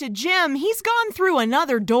cut back to Jim. He's gone through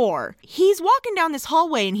another door. He's walking down this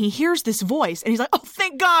hallway and he hears this voice and he's like, "Oh,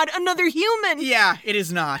 thank God, another human." Yeah, it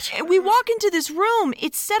is not. And we walk into this room.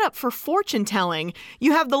 It's set up for fortune telling.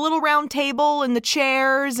 You have the little round table and the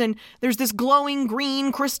chairs, and there's this glowing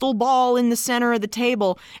green crystal ball in the center of the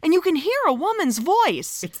table, and you can hear a woman's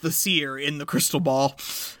voice. It's the seer in the crystal ball.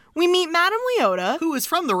 We meet Madame Leota. Who is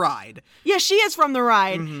from the ride. Yeah, she is from the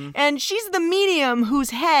ride. Mm-hmm. And she's the medium whose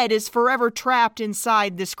head is forever trapped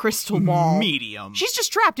inside this crystal ball. Medium. She's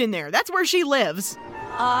just trapped in there. That's where she lives.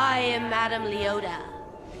 I am Madame Leota,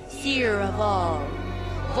 seer of all,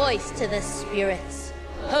 voice to the spirits.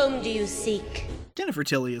 Whom do you seek? Jennifer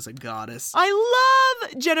Tilly is a goddess. I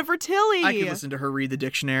love Jennifer Tilly. I could listen to her read the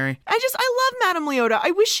dictionary. I love Madame Leota.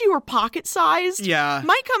 I wish she were pocket-sized. Yeah.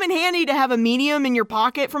 Might come in handy to have a medium in your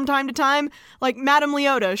pocket from time to time. Like, "Madame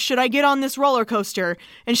Leota, should I get on this roller coaster?"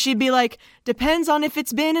 And she'd be like, "Depends on if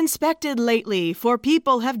it's been inspected lately, for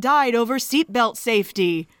people have died over seatbelt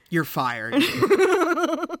safety." You're fired. And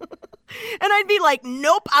I'd be like,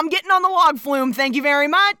 "Nope, I'm getting on the log flume. Thank you very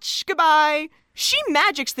much. Goodbye." She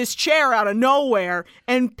magics this chair out of nowhere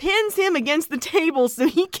and pins him against the table so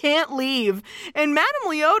he can't leave. And Madame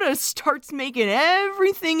Leota starts making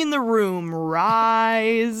everything in the room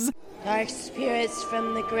rise. Dark spirits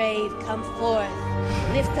from the grave, come forth.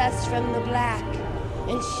 Lift us from the black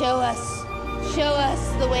and show us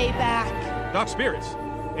the way back. Dark spirits?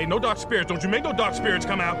 Hey, no dark spirits. Don't you make no dark spirits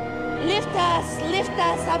come out. Lift us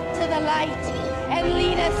up to the light and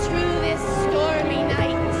lead us through this stormy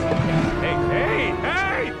night. Hey!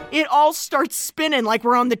 It all starts spinning like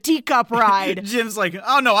we're on the teacup ride. Jim's like,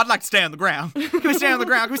 "Oh no, I'd like to stay on the ground. Can we stay on the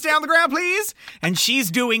ground? Can we stay on the ground, please?" And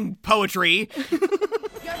she's doing poetry. Your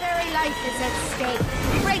very life is at stake.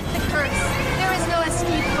 Break the curse. There is no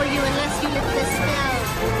escape for you unless you lift the spell.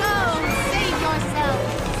 Go, save yourself.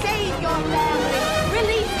 Save your family.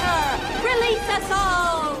 Release her. Release us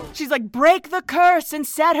all. She's like, "Break the curse and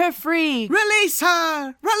set her free. Release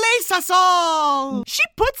her. Release us all." She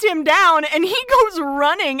puts him down and he goes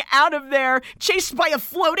running out of there, chased by a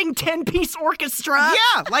floating 10-piece orchestra.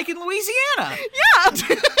 Yeah, like in Louisiana. Yeah.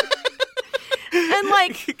 And,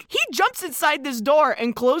 like, he jumps inside this door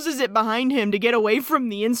and closes it behind him to get away from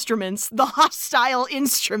the instruments, the hostile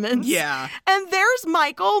instruments. Yeah. And there's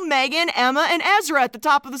Michael, Megan, Emma, and Ezra at the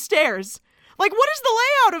top of the stairs. Like, what is the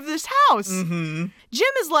layout of this house? Mm-hmm. Jim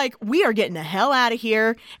is like, we are getting the hell out of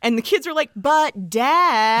here. And the kids are like, but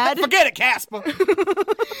Dad. Forget it, Casper.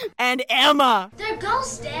 And Emma. They're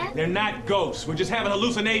ghosts, Dad. They're not ghosts. We're just having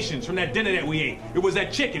hallucinations from that dinner that we ate. It was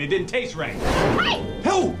that chicken. It didn't taste right. Hey!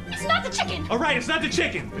 Who? It's not the chicken. All right, it's not the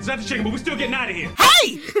chicken. It's not the chicken, but we're still getting out of here.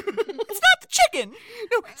 Hey! It's not the chicken.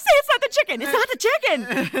 No, say it's not the chicken. It's not the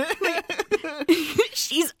chicken.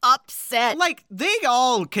 She's upset. Like, they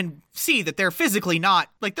all can see that they're physically not,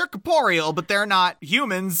 like, they're corporeal, but they're not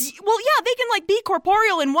humans. Well, yeah, they can, like, be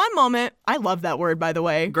corporeal in one moment. I love that word, by the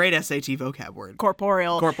way. Great SAT vocab word.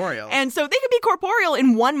 Corporeal. Corporeal. And so they can be corporeal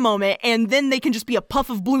in one moment, and then they can just be a puff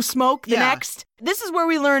of blue smoke the next. This is where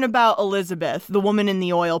we learn about Elizabeth, the woman in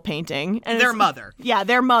the oil painting. And their mother. Yeah,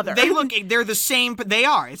 their mother. They're the same, they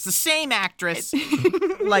are. It's the same actress.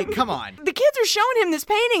 Like, come on. The kids are showing him this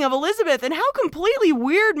painting of Elizabeth, and how completely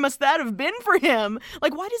weird must that have been for him?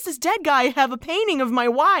 Like, why does this dead guy have a painting of my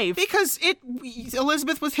wife? Because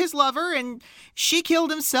Elizabeth was his lover, and she killed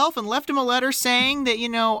himself and left him a letter saying that,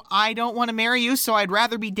 I don't want to marry you, so I'd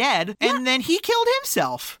rather be dead. Yeah. And then he killed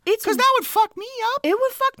himself. Because that would fuck me up. It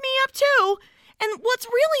would fuck me up, too. And what's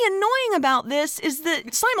really annoying about this is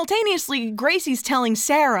that simultaneously Gracie's telling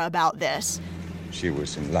Sarah about this. She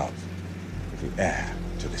was in love with the heir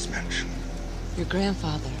to this mansion. Your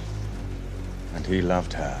grandfather. And he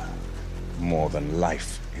loved her more than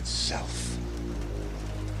life itself.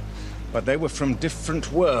 But they were from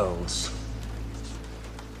different worlds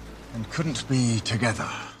and couldn't be together.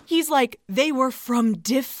 He's like, they were from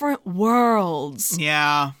different worlds.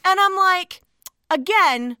 Yeah. And I'm like,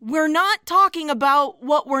 again, we're not talking about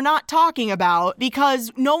what we're not talking about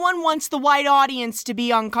because no one wants the white audience to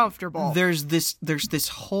be uncomfortable. There's this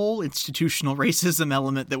whole institutional racism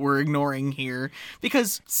element that we're ignoring here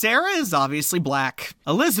because Sarah is obviously black.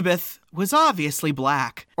 Elizabeth was obviously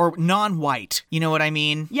black or non-white. You know what I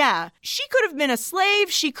mean? Yeah. She could have been a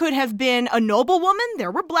slave. She could have been a noblewoman.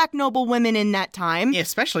 There were black noblewomen in that time. Yeah,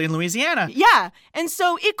 especially in Louisiana. Yeah. And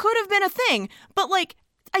so it could have been a thing. But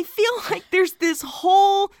I feel like there's this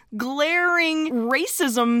whole glaring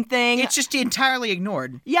racism thing. It's just entirely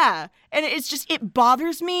ignored. Yeah. And it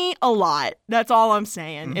bothers me a lot. That's all I'm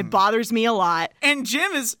saying. Mm-hmm. It bothers me a lot. And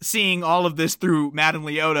Jim is seeing all of this through Madame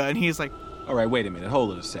Leota, and he's like, all right, wait a minute.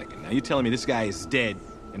 Hold it a second. Now, you're telling me this guy is dead,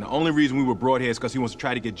 and the only reason we were brought here is because he wants to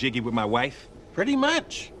try to get jiggy with my wife? Pretty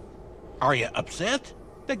much. Are you upset?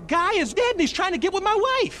 The guy is dead, and he's trying to get with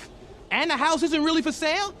my wife. And the house isn't really for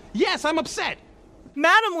sale? Yes, I'm upset.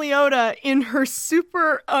 Madame Leota, in her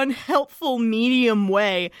super unhelpful medium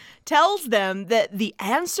way, tells them that the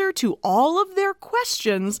answer to all of their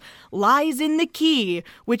questions lies in the key,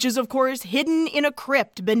 which is, of course, hidden in a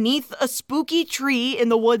crypt beneath a spooky tree in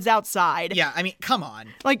the woods outside. Yeah, I mean, come on.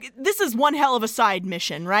 Like, this is one hell of a side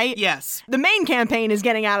mission, right? Yes. The main campaign is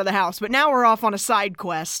getting out of the house, but now we're off on a side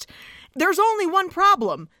quest. There's only one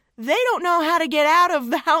problem. They don't know how to get out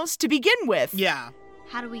of the house to begin with. Yeah.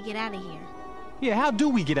 How do we get out of here? Yeah, how do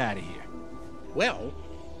we get out of here? Well,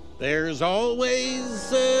 there's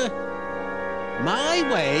always, my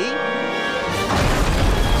way.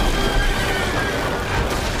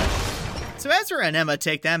 So Ezra and Emma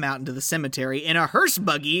take them out into the cemetery in a hearse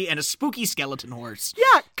buggy and a spooky skeleton horse.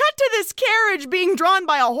 Yeah, cut to this carriage being drawn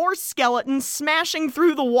by a horse skeleton smashing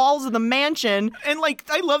through the walls of the mansion. And,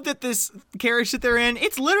 I love that this carriage that they're in,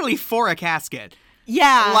 it's literally for a casket.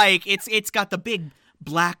 Yeah. It's got the big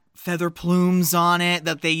black feather plumes on it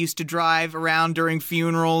that they used to drive around during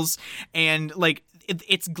funerals, and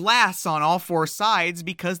it's glass on all four sides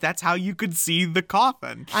because that's how you could see the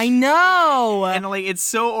coffin. I know. And it's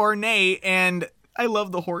so ornate, and I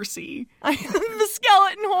love the horsey. The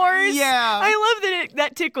skeleton horse. Yeah. I love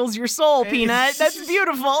that tickles your soul, Peanut. That's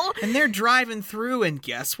beautiful. And they're driving through, and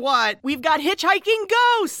guess what? We've got hitchhiking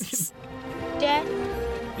ghosts. Dad?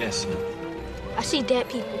 Yes, son. I see dead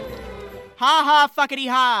people. Ha ha, fuckity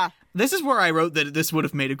ha. This is where I wrote that this would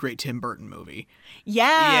have made a great Tim Burton movie.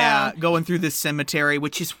 Yeah. Yeah, going through this cemetery,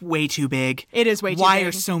 which is way too big. It is way too big. Why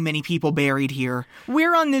are so many people buried here?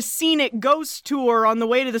 We're on this scenic ghost tour on the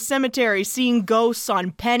way to the cemetery, seeing ghosts on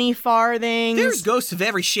penny farthings. There's ghosts of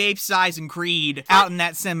every shape, size, and creed out in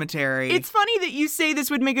that cemetery. It's funny that you say this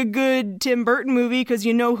would make a good Tim Burton movie because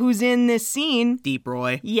you know who's in this scene. Deep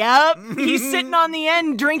Roy. Yep. He's sitting on the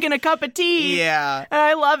end drinking a cup of tea. Yeah. And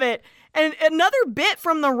I love it. And another bit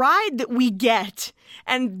from the ride that we get,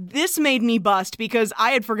 and this made me bust because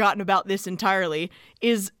I had forgotten about this entirely,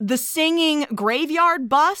 is the singing graveyard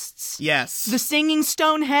busts. Yes. The singing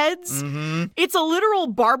stone heads. Mm-hmm. It's a literal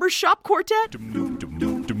barbershop quartet. When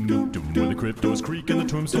the cryptos creak and the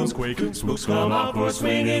tombstones quake. Spooks come out for a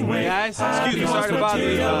swinging wake. Guys, excuse me, sorry to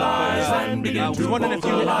bother you. I was wondering if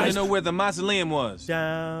you happen to know where the mausoleum was.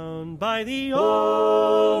 Down by the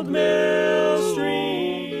old mill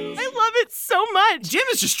stream. I love it so much. Jim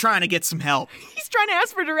is just trying to get some help. He's trying to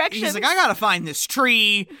ask for directions. He's like, I gotta find this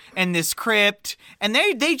tree and this crypt. And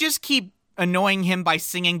they just keep annoying him by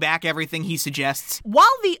singing back everything he suggests.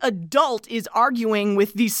 While the adult is arguing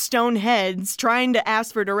with these stone heads, trying to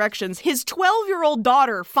ask for directions, his 12-year-old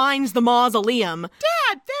daughter finds the mausoleum.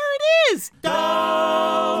 Dad, there it is!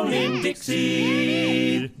 Down in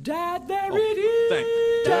Dixie. Dad, there it is. Thanks.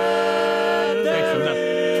 Dad, there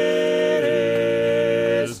it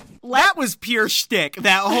is. That was pure shtick,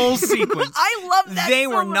 that whole sequence. I love that They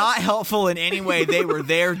so were much. not helpful in any way. They were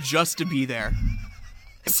there just to be there.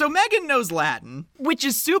 So Megan knows Latin. Which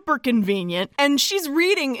is super convenient. And she's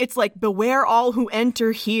reading, it's like, beware all who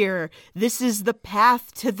enter here. This is the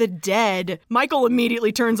path to the dead. Michael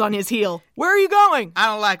immediately turns on his heel. Where are you going? I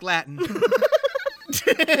don't like Latin.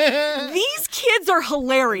 These kids are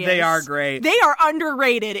hilarious. They are great. They are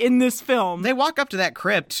underrated in this film. They walk up to that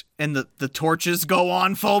crypt and the torches go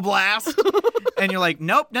on full blast. And you're like,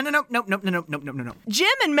 nope, no.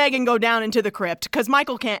 Jim and Megan go down into the crypt because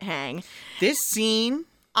Michael can't hang. This scene...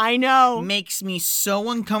 I know. Makes me so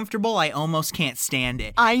uncomfortable, I almost can't stand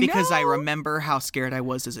it. I know. Because I remember how scared I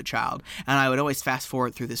was as a child. And I would always fast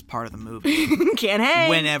forward through this part of the movie. Can't hang.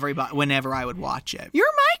 Whenever I would watch it. You're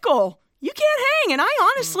Michael. You can't hang, and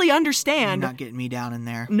I honestly understand. You're not getting me down in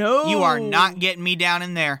there. No. You are not getting me down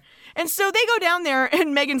in there. And so they go down there,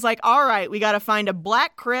 and Megan's like, all right, we got to find a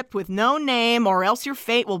black crypt with no name, or else your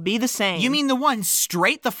fate will be the same. You mean the one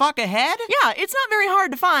straight the fuck ahead? Yeah, it's not very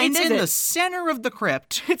hard to find, It's is in it? the center of the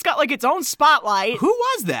crypt. It's got, like, its own spotlight. Who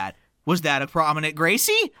was that? Was that a prominent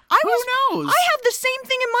Gracie? Who knows? I have the same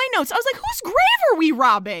thing in my notes. I was like, whose grave are we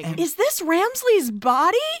robbing? Is this Ramsley's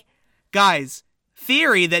body? Guys,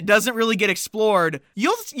 theory that doesn't really get explored.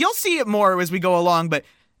 You'll see it more as we go along, but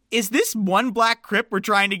is this one black crypt we're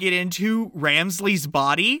trying to get into Ramsley's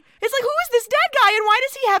body? It's like, who is this dead guy and why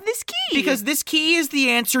does he have this key? Because this key is the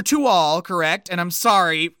answer to all, correct? And I'm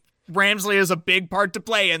sorry, Ramsley has a big part to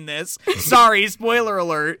play in this. Sorry, spoiler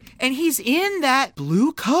alert. And he's in that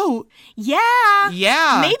blue coat. Yeah.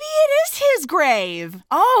 Yeah. Maybe it is his grave.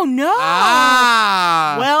 Oh, no.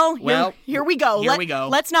 Ah. Well, here we go. Here we go.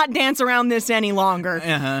 Let's not dance around this any longer.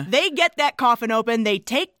 Uh-huh. They get that coffin open. They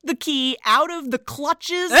take the key out of the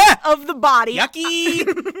clutches of the body. Yucky.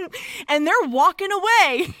 And they're walking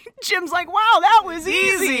away. Jim's like, wow, that was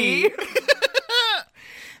easy.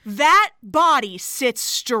 That body sits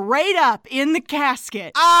straight up in the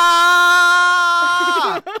casket.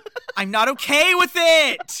 Ah! I'm not okay with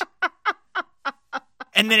it.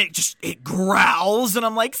 And then it growls, and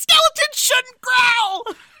I'm like, skeletons shouldn't growl.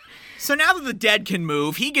 So now that the dead can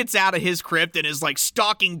move, he gets out of his crypt and is like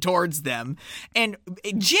stalking towards them. And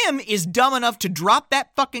Jim is dumb enough to drop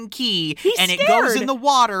that fucking key, and it goes in the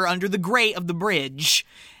water under the grate of the bridge.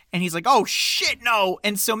 And he's like, oh, shit, no.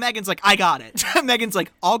 And so Megan's like, I got it. Megan's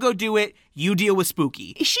like, I'll go do it. You deal with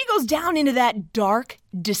Spooky. She goes down into that dark,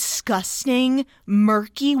 disgusting,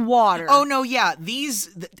 murky water. Oh, no, yeah.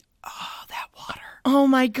 that water. Oh,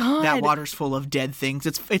 my God. That water's full of dead things.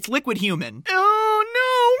 It's liquid human. Oh, no,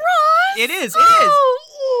 Ross. It is.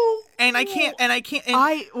 And I can't.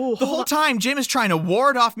 The whole time, Jim is trying to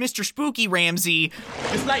ward off Mr. Spooky Ramsey.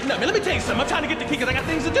 Just lighten up. Man, let me tell you something. I'm trying to get the key because I got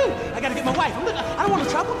things to do. I got to get my wife. I don't want to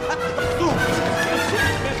trouble. Man,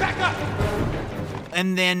 back up.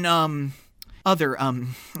 And then, other,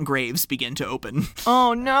 graves begin to open.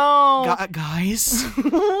 Oh, no. Guys,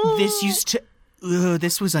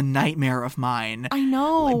 this was a nightmare of mine. I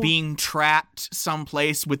know. Like being trapped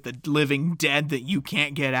someplace with the living dead that you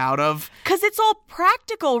can't get out of. Because it's all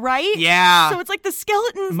practical, right? Yeah. So it's like the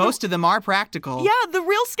skeletons. Most of them are practical. Yeah, the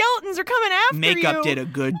real skeletons are coming after you. Makeup did a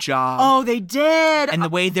good job. Oh, they did. And the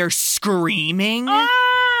way they're screaming.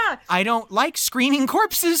 I don't like screaming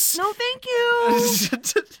corpses. No, thank you.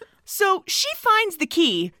 So she finds the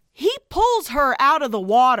key. He pulls her out of the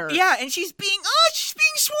water. Yeah, and she's being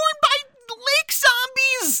sworn by lake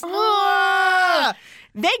zombies.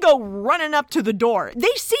 They go running up to the door.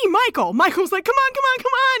 They see Michael. Michael's like, come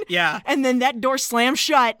on. Yeah. And then that door slams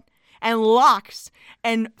shut and locks.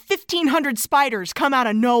 And 1,500 spiders come out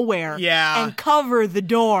of nowhere. Yeah. And cover the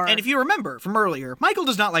door. And if you remember from earlier, Michael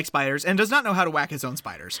does not like spiders and does not know how to whack his own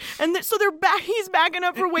spiders. And so he's backing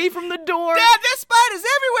up away from the door. Dad, there's spiders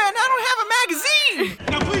everywhere and I don't have a magazine.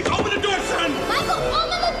 Now please open the door, son. Michael,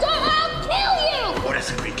 open the door or I'll kill you. Oh, that's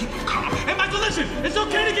a great. Keep you calm. Hey, Michael, listen. It's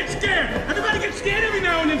okay to get scared. Everybody gets scared every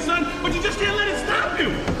now and then, son. But you just can't let it stop you.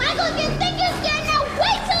 Michael, if you think you're scared now,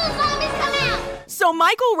 wait till the zombies come out. So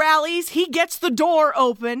Michael rallies, he gets the door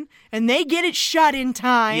open, and they get it shut in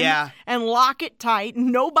time. Yeah. And lock it tight.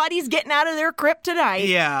 Nobody's getting out of their crypt tonight.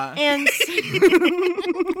 Yeah. And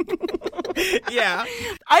yeah.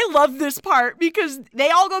 I love this part because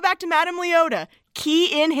they all go back to Madame Leota,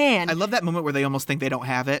 key in hand. I love that moment where they almost think they don't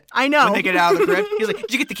have it. I know. When they get out of the crypt. He's like,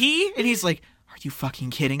 did you get the key? And he's like, are you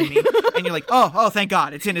fucking kidding me? And you're like, oh, thank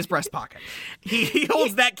God, it's in his breast pocket. He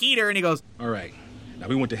holds that key to her and he goes, all right. Now,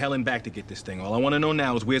 we went to hell and back to get this thing. All I want to know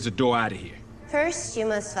now is where's the door out of here? First, you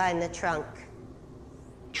must find the trunk.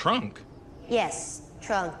 Trunk? Yes,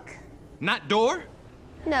 trunk. Not door?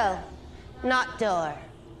 No, not door.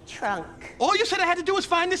 Trunk. All you said I had to do was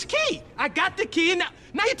find this key. I got the key, and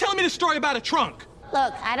now you're telling me the story about a trunk.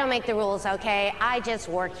 Look, I don't make the rules, okay? I just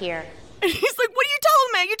work here. And he's like, what are you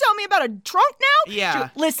telling me? You telling me about a trunk now? Yeah.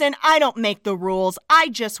 Listen, I don't make the rules. I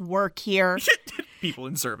just work here. People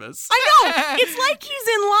in service. I know. It's like he's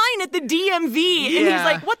in line at the DMV. And he's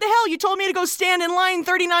like, what the hell? You told me to go stand in line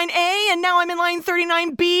 39A, and now I'm in line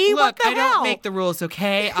 39B? Look, what the hell? I don't make the rules,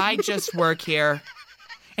 okay? I just work here.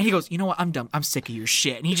 And he goes, you know what? I'm done. I'm sick of your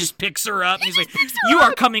shit. And he just picks her up. And he's like, you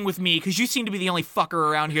are coming with me because you seem to be the only fucker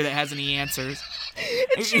around here that has any answers.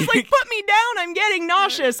 And she's like, put me down. I'm getting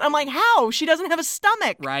nauseous. I'm like, how? She doesn't have a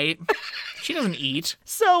stomach. Right? She doesn't eat.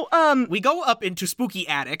 So, we go up into Spooky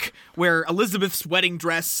Attic, where Elizabeth's wedding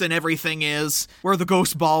dress and everything is, where the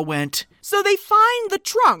ghost ball went. So they find the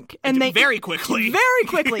trunk, and they... Very quickly. Very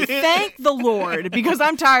quickly. Thank the Lord, because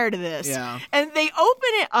I'm tired of this. Yeah. And they open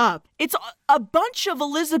it up. It's a bunch of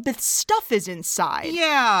Elizabeth's stuff is inside.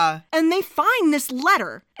 Yeah. And they find this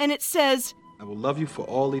letter, and it says... I will love you for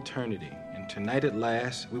all eternity, and tonight at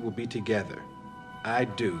last we will be together. I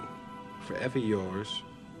do. Forever yours,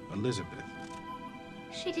 Elizabeth.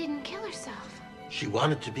 She didn't kill herself. She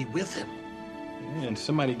wanted to be with him. Yeah, and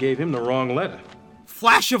somebody gave him the wrong letter.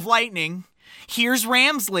 Flash of lightning. Here's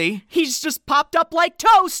Ramsley. He's just popped up like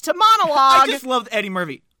toast to monologue. I just loved Eddie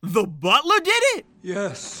Murphy. The butler did it?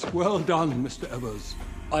 Yes, well done, Mr. Evers.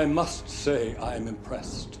 I must say I am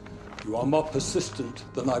impressed. You are more persistent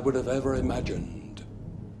than I would have ever imagined.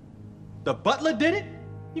 The butler did it?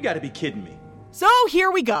 You gotta be kidding me. So here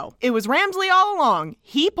we go. It was Ramsley all along.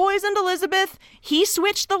 He poisoned Elizabeth. He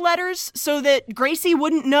switched the letters so that Gracie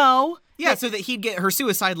wouldn't know. Yeah, so that he'd get her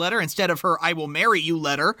suicide letter instead of her I will marry you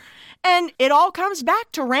letter. And it all comes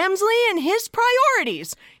back to Ramsley and his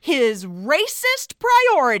priorities. His racist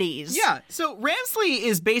priorities. Yeah, so Ramsley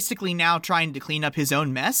is basically now trying to clean up his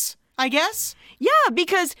own mess, I guess. Yeah,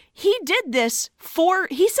 because he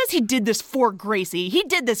says he did this for Gracie. He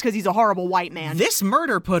did this because he's a horrible white man. This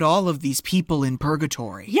murder put all of these people in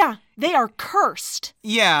purgatory. Yeah, they are cursed.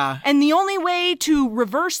 Yeah. And the only way to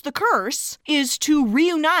reverse the curse is to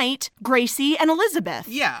reunite Gracie and Elizabeth.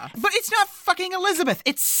 Yeah, but it's not fucking Elizabeth,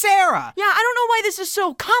 it's Sarah. Yeah, I don't know why this is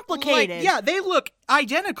so complicated. Yeah, they look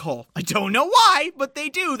identical. I don't know why, but they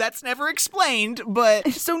do. That's never explained,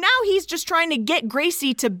 but... So now he's just trying to get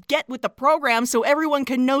Gracie to get with the program so everyone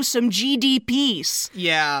can know some GDPs.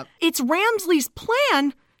 Yeah. It's Ramsley's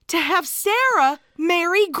plan to have Sarah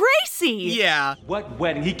marry Gracie. Yeah. What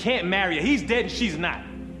wedding? He can't marry her. He's dead and she's not.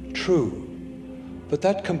 True, but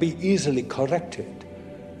that can be easily corrected.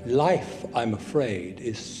 Life, I'm afraid,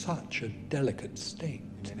 is such a delicate state.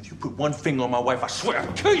 And if you put one finger on my wife, I swear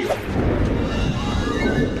I'll kill you.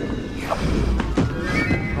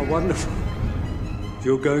 How wonderful.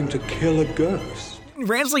 You're going to kill a ghost.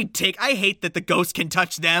 Ramsley I hate that the ghost can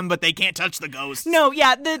touch them, but they can't touch the ghost. No,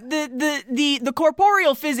 yeah, the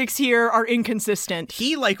corporeal physics here are inconsistent.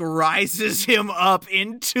 He rises him up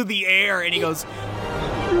into the air and he goes,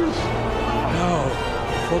 Now,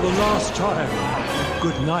 for the last time,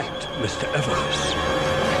 good night, Mr. Evers.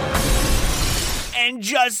 And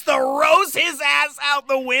just throws his ass out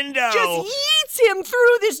the window. Just yeets him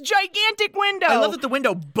through this gigantic window. I love that the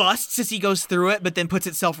window busts as he goes through it, but then puts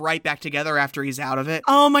itself right back together after he's out of it.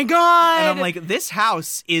 Oh my God. And I'm like, this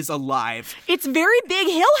house is alive. It's very big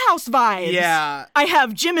Hill House vibes. Yeah. I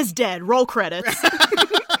have Jim is dead. Roll credits.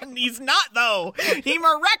 He's not, though. He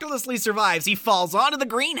miraculously survives. He falls onto the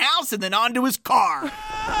greenhouse and then onto his car.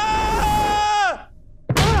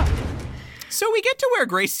 So we get to where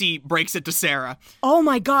Gracie breaks it to Sarah. Oh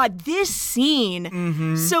my God, this scene.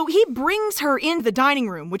 Mm-hmm. So he brings her into the dining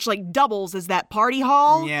room, which doubles as that party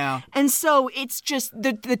hall. Yeah. And so it's just,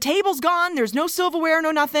 the table's gone. There's no silverware,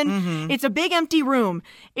 no nothing. Mm-hmm. It's a big empty room.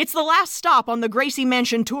 It's the last stop on the Gracie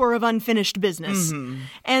Mansion tour of unfinished business. Mm-hmm.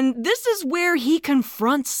 And this is where he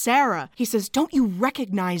confronts Sarah. He says, don't you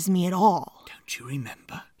recognize me at all? Don't you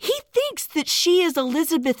remember? He thinks that she is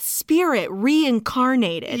Elizabeth's spirit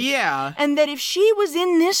reincarnated. Yeah. And that if she was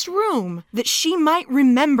in this room, that she might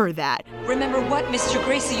remember that. Remember what, Mr.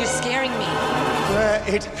 Gracie? You're scaring me. Where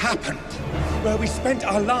it happened. Where we spent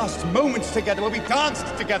our last moments together, where we danced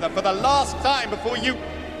together for the last time before you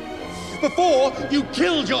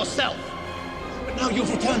killed yourself. But now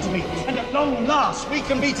you've returned to me, and at long last we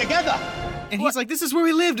can be together. And he's like, this is where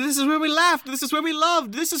we lived, this is where we laughed, this is where we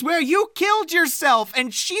loved, this is where you killed yourself.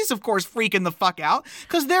 And she's, of course, freaking the fuck out,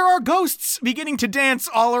 because there are ghosts beginning to dance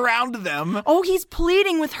all around them. Oh, he's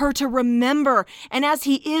pleading with her to remember. And as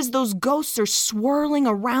he is, those ghosts are swirling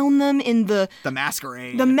around them in the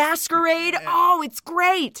masquerade. The masquerade. Oh, it's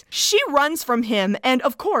great. She runs from him, and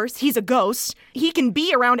of course, he's a ghost. He can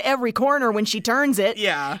be around every corner when she turns it.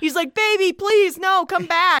 Yeah. He's like, baby, please, no, come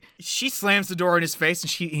back. She slams the door in his face,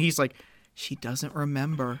 and he's like, she doesn't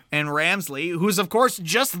remember. And Ramsley, who's of course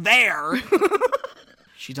just there,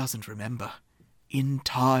 she doesn't remember. In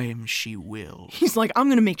time, she will. He's like, I'm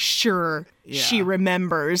gonna make sure she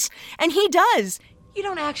remembers. And he does. You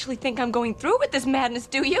don't actually think I'm going through with this madness,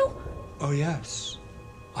 do you? Oh, yes.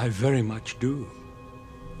 I very much do.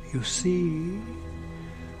 You see,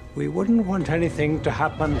 we wouldn't want anything to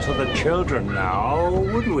happen to the children now,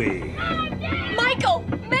 would we? Michael!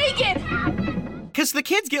 Megan! Because the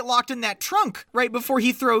kids get locked in that trunk right before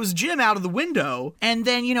he throws Jim out of the window. And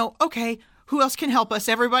then, okay, who else can help us?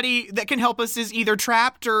 Everybody that can help us is either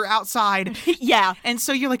trapped or outside. Yeah. And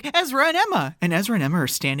so you're like, Ezra and Emma. And Ezra and Emma are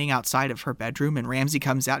standing outside of her bedroom, and Ramsey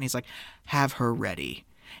comes out and he's like, have her ready.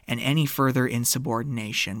 And any further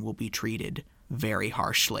insubordination will be treated very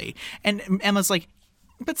harshly. And Emma's like,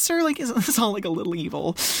 but sir, isn't this all a little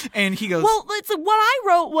evil? And he goes, well, what I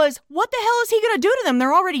wrote was, what the hell is he going to do to them?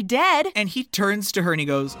 They're already dead. And he turns to her and he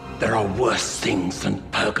goes, there are worse things than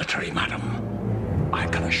purgatory, madam. I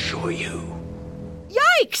can assure you.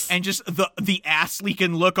 Yikes! And just the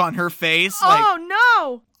ass-leaking look on her face. Oh,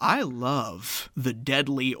 no! I love the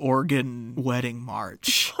Deadly Organ Wedding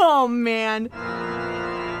March. Oh, man.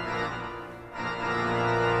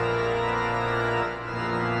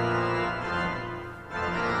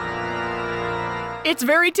 It's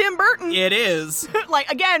very Tim Burton. It is.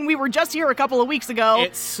 Again, we were just here a couple of weeks ago.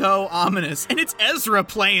 It's so ominous. And it's Ezra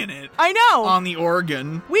playing it. I know. On the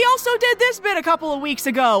organ. We also did this bit a couple of weeks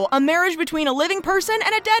ago. A marriage between a living person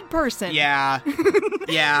and a dead person. Yeah.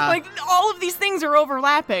 Yeah. All of these things are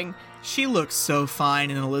overlapping. She looks so fine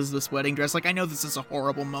in Elizabeth's wedding dress. I know this is a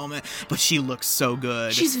horrible moment, but she looks so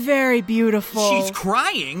good. She's very beautiful. She's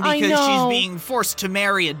crying because she's being forced to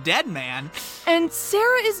marry a dead man. And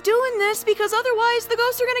Sarah is doing this because otherwise the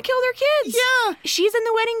ghosts are going to kill their kids. Yeah. She's in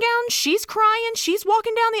the wedding gown. She's crying. She's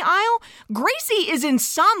walking down the aisle. Gracie is in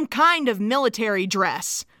some kind of military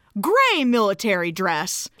dress. Gray military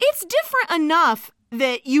dress. It's different enough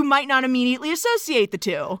that you might not immediately associate the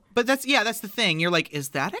two. But that's the thing. You're like,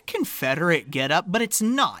 is that a Confederate getup? But it's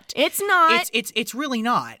not. It's not. It's really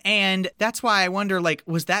not. And that's why I wonder,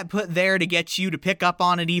 was that put there to get you to pick up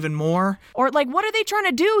on it even more? Or, what are they trying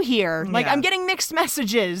to do here? I'm getting mixed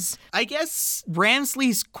messages. I guess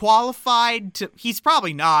Ramsley's qualified to... He's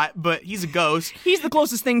probably not, but he's a ghost. He's the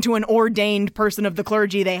closest thing to an ordained person of the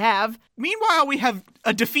clergy they have. Meanwhile, we have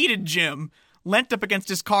a defeated Jim leant up against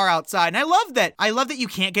his car outside. And I love that you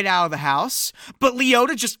can't get out of the house, but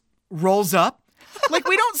Leota just rolls up.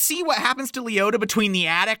 We don't see what happens to Leota between the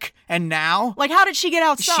attic and now. How did she get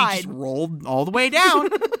outside? She just rolled all the way down.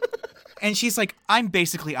 And she's like, I'm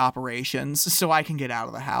basically operations, so I can get out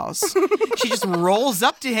of the house. She just rolls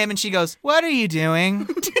up to him and she goes, what are you doing?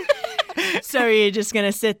 So you're just going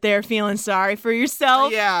to sit there feeling sorry for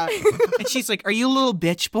yourself? Yeah. And she's like, are you a little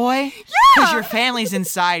bitch boy? Yeah. Because your family's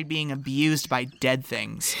inside being abused by dead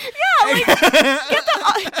things. Yeah,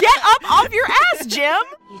 get up off your ass, Jim.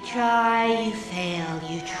 You try, you fail.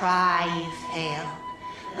 You try, you fail.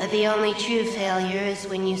 But the only true failure is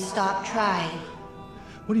when you stop trying.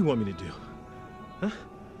 What do you want me to do? Huh?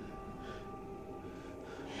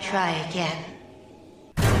 Try again.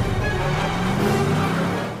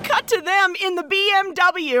 Cut to them in the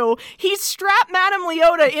BMW. He strapped Madame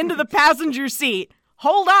Leota into the passenger seat.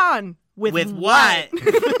 Hold on. With what?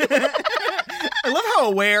 I love how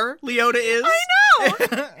aware Leota is. I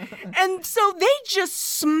know. And so they just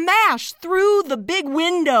smash through the big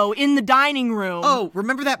window in the dining room. Oh,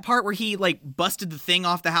 remember that part where he busted the thing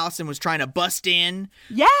off the house and was trying to bust in?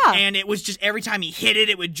 Yeah. And it was just every time he hit it,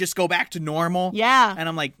 it would just go back to normal. Yeah. And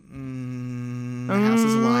I'm like, the house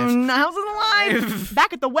is alive. The house is alive.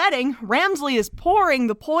 Back at the wedding, Ramsley is pouring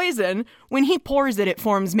the poison. When he pours it, it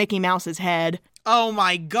forms Mickey Mouse's head. Oh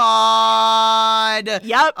my God.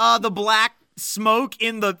 Yep. The black smoke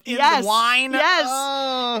in the wine.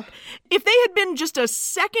 Yes. If they had been just a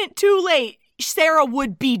second too late, Sarah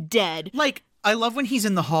would be dead. Like, I love when he's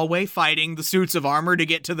in the hallway fighting the suits of armor to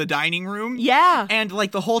get to the dining room. Yeah. And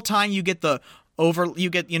like the whole time you get the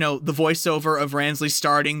voiceover of Ramsley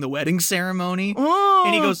starting the wedding ceremony. Oh.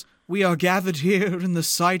 And he goes, "We are gathered here in the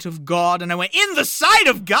sight of God." And I went, "In the sight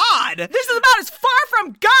of God? This is about as far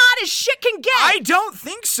from God as shit can get. I don't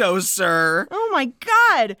think so, sir." Oh my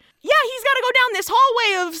God. Yeah, he's got to go down this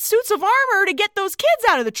hallway of suits of armor to get those kids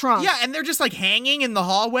out of the trunk. Yeah, and they're just like hanging in the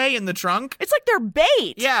hallway in the trunk. It's like they're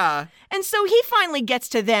bait. Yeah. And so he finally gets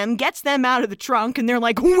to them, gets them out of the trunk, and they're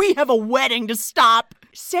like, "We have a wedding to stop."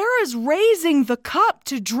 Sarah's raising the cup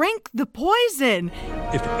to drink the poison.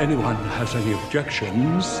 If anyone has any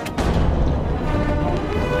objections...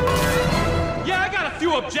 Yeah, I got a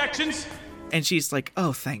few objections. And she's like,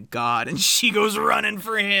 "Oh, thank God." And she goes running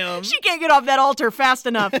for him. She can't get off that altar fast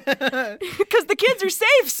enough. Because the kids are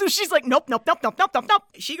safe. So she's like, nope.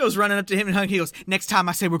 She goes running up to him and he goes, "Next time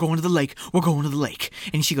I say we're going to the lake, we're going to the lake."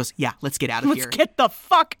 And she goes, "Yeah, let's get out of here. Let's get the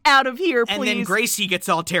fuck out of here, please." And then Gracie gets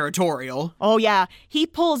all territorial. Oh, yeah. He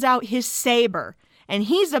pulls out his saber. And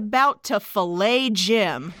he's about to fillet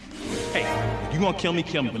Jim. Hey, if you gonna kill me,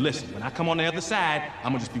 but listen, when I come on the other side,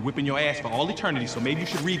 I'm gonna just be whipping your ass for all eternity, so maybe you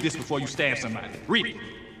should read this before you stab somebody. Read it.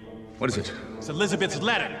 What is it? It's Elizabeth's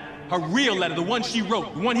letter. Her real letter, the one she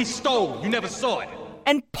wrote, the one he stole. You never saw it.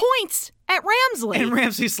 And points at Ramsley. And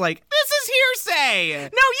Ramsley's like, "This is hearsay."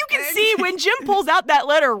 No, you can see when Jim pulls out that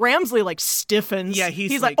letter, Ramsley like stiffens. Yeah,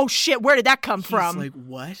 he's like, "Oh shit, where did that come from?" He's like,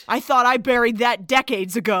 "What? I thought I buried that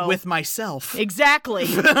decades ago." With myself. Exactly.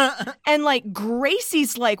 And like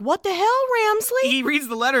Gracie's like, "What the hell, Ramsley?" He reads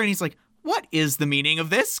the letter and he's like, "What is the meaning of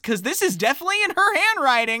this? Because this is definitely in her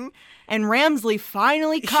handwriting." And Ramsley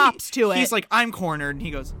finally cops to it. He's like, "I'm cornered." And he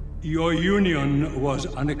goes, "Your union was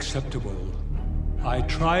unacceptable. I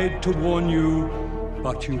tried to warn you,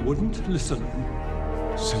 but you wouldn't listen.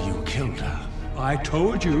 So you killed her? I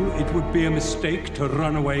told you it would be a mistake to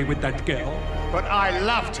run away with that girl." But I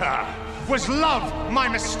loved her. Was love my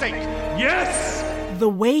mistake? Yes! The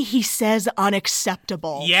way he says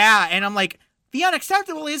unacceptable. Yeah, and I'm like, the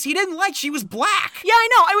unacceptable is he didn't like she was black. Yeah, I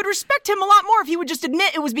know. I would respect him a lot more if he would just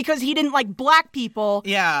admit it was because he didn't like black people.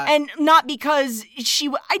 Yeah. And not because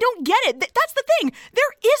I don't get it. That's the thing.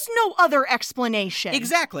 There is no other explanation.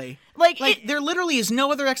 Exactly. Like there literally is no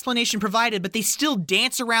other explanation provided, but they still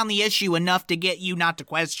dance around the issue enough to get you not to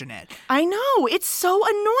question it. I know. It's so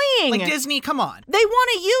annoying. Like, Disney, come on. They want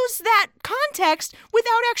to use that context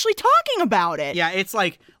without actually talking about it. Yeah, it's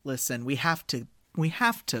like, listen, we have to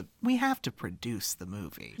produce the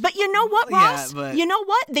movie. But you know what, Ross? Yeah, but... You know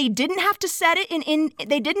what? They didn't have to set it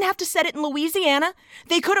in Louisiana.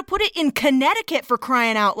 They could have put it in Connecticut, for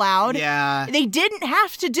crying out loud. Yeah. They didn't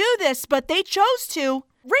have to do this, but they chose to.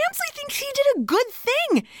 Ramsley thinks he did a good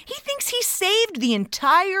thing. He thinks he saved the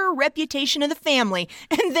entire reputation of the family,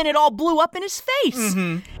 and then it all blew up in his face.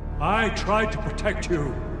 Mm-hmm. I tried to protect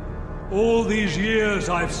you. All these years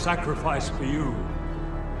I've sacrificed for you.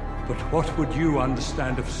 But what would you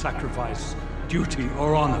understand of sacrifice, duty,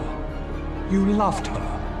 or honor? You loved her.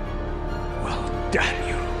 Well, damn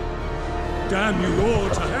you. Damn you all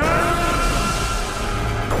to hell!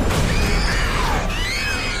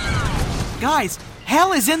 Guys,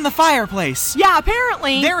 hell is in the fireplace. Yeah,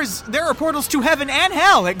 apparently. There are portals to heaven and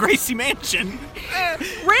hell at Gracie Mansion.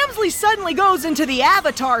 Ramsley suddenly goes into the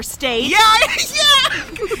Avatar state. Yeah.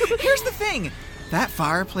 Here's the thing. That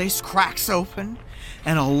fireplace cracks open,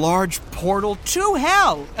 and a large portal to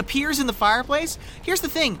hell appears in the fireplace. Here's the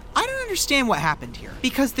thing. I don't understand what happened here.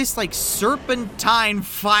 Because this, like, serpentine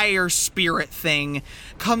fire spirit thing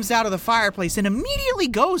comes out of the fireplace and immediately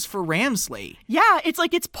goes for Ramsley. Yeah, it's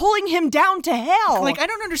like it's pulling him down to hell. Like, I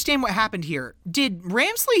don't understand what happened here. Did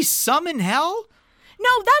Ramsley summon hell?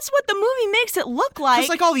 No, that's what the movie makes it look like. It's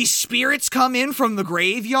like all these spirits come in from the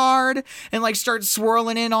graveyard and like start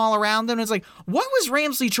swirling in all around them. It's like, what was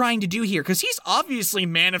Ramsley trying to do here? Because he's obviously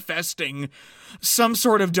manifesting some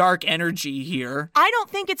sort of dark energy here. I don't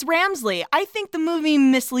think it's Ramsley. I think the movie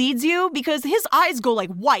misleads you because his eyes go like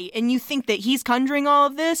white and you think that he's conjuring all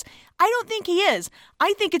of this. I don't think he is.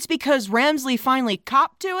 I think it's because Ramsley finally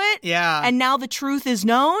copped to it. Yeah. And now the truth is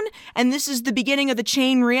known, and this is the beginning of the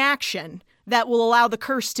chain reaction that will allow the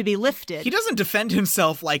curse to be lifted. He doesn't defend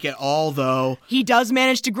himself like at all, though. He does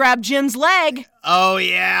manage to grab Jim's leg. Oh,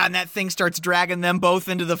 yeah, and that thing starts dragging them both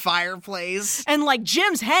into the fireplace. And, like,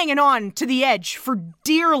 Jim's hanging on to the edge for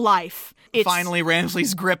dear life. Finally,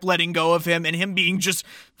 Ramsley's grip letting go of him and him being just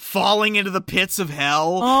falling into the pits of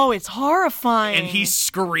hell. Oh, it's horrifying. And he's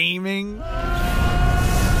screaming.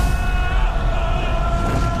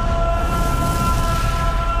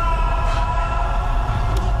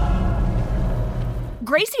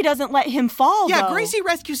 Gracie doesn't let him fall, Yeah, though. Gracie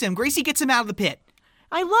rescues him. Gracie gets him out of the pit.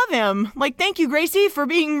 I love him. Like, thank you, Gracie, for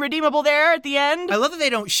being redeemable there at the end. I love that they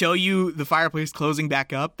don't show you the fireplace closing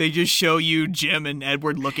back up. They just show you Jim and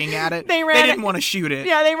Edward looking at it. They didn't want to shoot it.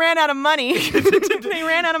 Yeah, they ran out of money. They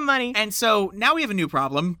ran out of money. And so now we have a new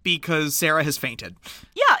problem because Sarah has fainted.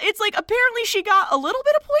 Yeah, it's like apparently she got a little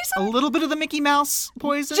bit of poison. A little bit of the Mickey Mouse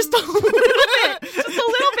poison? Just a little bit. Just a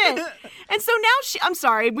little bit. And so now I'm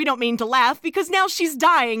sorry, we don't mean to laugh because now she's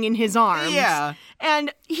dying in his arms. Yeah.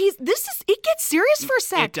 And it gets serious for a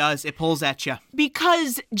sec. It does. It pulls at you.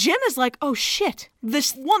 Because Jim is like, oh shit,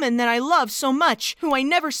 this woman that I love so much, who I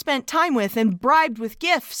never spent time with and bribed with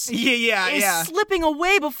gifts, is slipping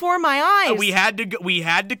away before my eyes. We had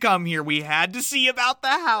to come here. We had to see about the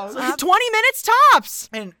house. 20 minutes tops.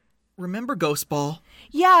 And remember Ghost Ball?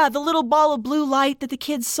 Yeah, the little ball of blue light that the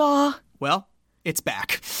kids saw. Well, it's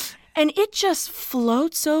back. And it just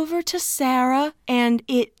floats over to Sarah and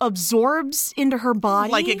it absorbs into her body.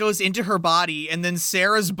 Like it goes into her body and then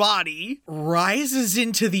Sarah's body rises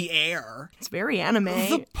into the air. It's very anime.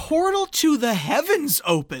 The portal to the heavens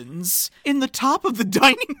opens in the top of the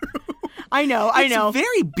dining room. I know. It's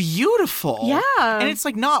very beautiful. Yeah. And it's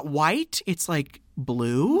like not white, it's like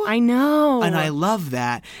blue. I know. And I love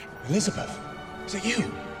that. Elizabeth, is it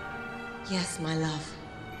you? Yes, my love.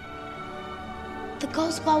 The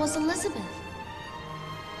ghost ball was Elizabeth.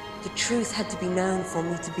 The truth had to be known for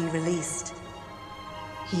me to be released.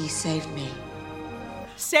 He saved me.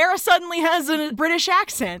 Sarah suddenly has a British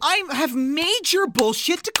accent. I have major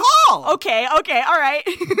bullshit to call. Okay, all right.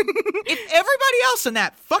 If everybody else in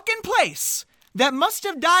that fucking place that must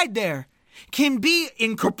have died there can be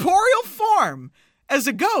in corporeal form as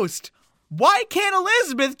a ghost, why can't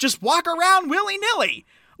Elizabeth just walk around willy-nilly?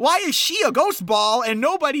 Why is she a ghost ball and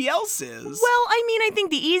nobody else is? Well, I mean, I think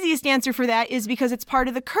the easiest answer for that is because it's part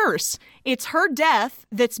of the curse. It's her death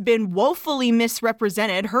that's been woefully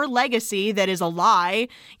misrepresented, her legacy that is a lie.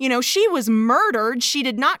 You know, she was murdered. She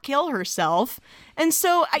did not kill herself. And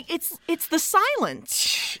so it's the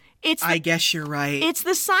silence. I guess you're right. It's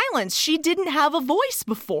the silence. She didn't have a voice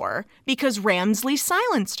before because Ramsley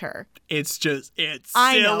silenced her. It's silly.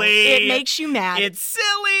 I know. It makes you mad. It's silly.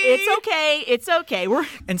 It's okay.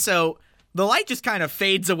 And so the light just kind of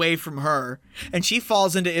fades away from her and she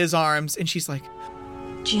falls into his arms and she's like,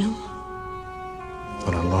 Jim?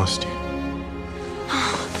 Thought I lost you.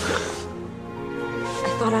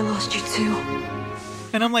 I thought I lost you too.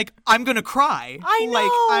 And I'm like, I'm gonna cry. I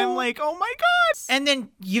know. I'm like, oh my God. And then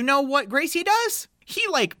you know what Gracie does? He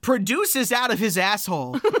produces out of his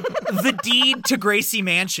asshole the deed to Gracie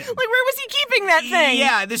Mansion. Like, where was he keeping that thing?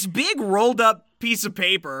 Yeah, this big rolled up piece of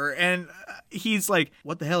paper. And he's like,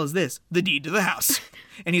 what the hell is this? The deed to the house.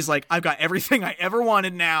 And he's like, I've got everything I ever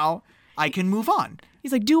wanted now. I can move on.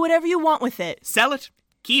 He's like, do whatever you want with it. Sell it,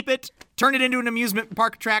 keep it, turn it into an amusement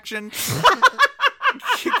park attraction.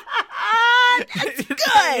 That's good.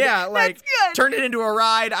 Yeah, That's good. Turn it into a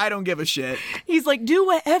ride. I don't give a shit. He's like, do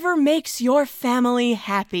whatever makes your family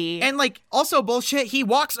happy. And also bullshit, he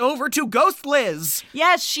walks over to Ghost Liz.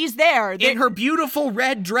 Yes, she's there. In her beautiful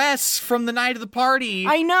red dress from the night of the party.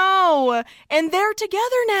 I know. And they're together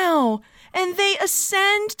now. And they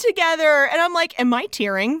ascend together. And I'm like, am I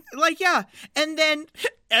tearing? Yeah. And then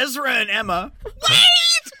Ezra and Emma,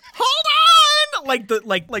 wait! Hold on! Like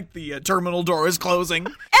the terminal door is closing.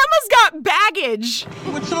 Emma's got baggage.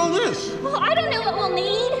 What's all this? Well, I don't know what we'll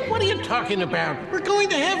need. What are you talking about? We're going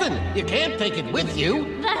to heaven. You can't take it with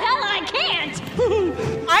you. The hell I can't.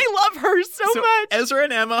 I love her so much. Ezra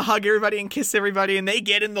and Emma hug everybody and kiss everybody, and they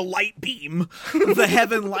get in the light beam, the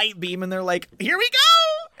heaven light beam, and they're like, here we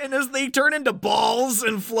go! And as they turn into balls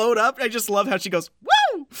and float up, I just love how she goes,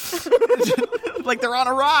 woo! Like they're on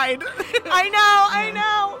a ride. I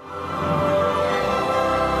know.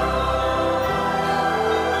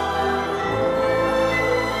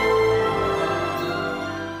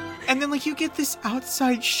 And then you get this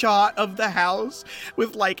outside shot of the house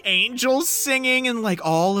with angels singing and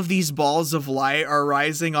all of these balls of light are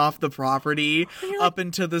rising off the property up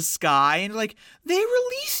into the sky. And they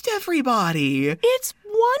released everybody. It's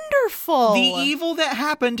wonderful. The evil that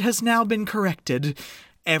happened has now been corrected.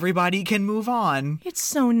 Everybody can move on. It's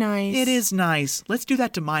so nice. It is nice. Let's do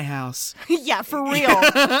that to my house. Yeah, for real.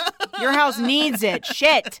 Your house needs it.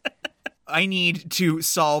 Shit. I need to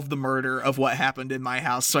solve the murder of what happened in my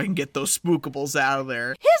house so I can get those spookables out of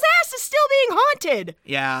there. His ass is still being haunted.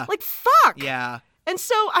 Yeah. Fuck. Yeah. And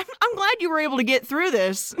so I'm glad you were able to get through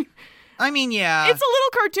this. I mean, yeah. It's a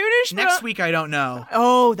little cartoonish. Next week, I don't know.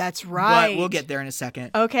 Oh, that's right. But we'll get there in a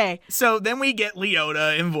second. Okay. So then we get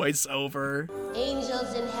Leota in voiceover.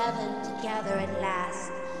 Angels in heaven to gather at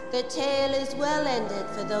last. The tale is well ended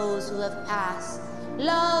for those who have passed.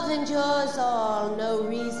 Love endures all, no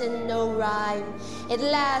reason, no rhyme. It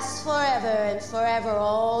lasts forever and forever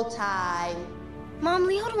all time. Mom,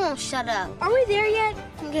 Leota won't shut up. Are we there yet?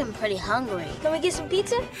 I'm getting pretty hungry. Can we get some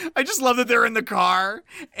pizza? I just love that they're in the car,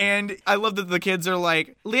 and I love that the kids are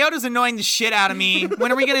like, Leota's annoying the shit out of me.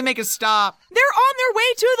 When are we going to make a stop? They're on their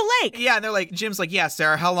way to the lake. Yeah, and they're like, Jim's like, yeah,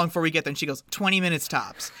 Sarah, how long before we get there? And she goes, 20 minutes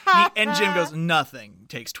tops. And Jim goes, nothing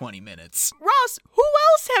takes 20 minutes. Ross, who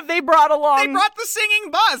else have they brought along? They brought the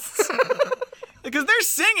singing bus. Because they're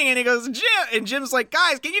singing, and he goes, Jim, and Jim's like,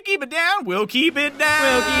 guys, can you keep it down? We'll keep it down.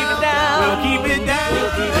 We'll keep it down. We'll keep it down. We'll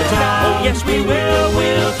keep it down. Oh, yes, we will.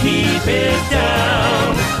 We'll keep it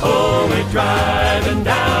down. Oh, we're driving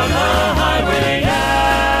down the highway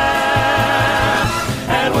now,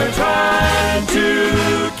 and we're trying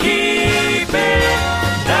to keep it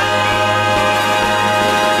down.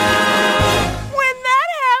 When that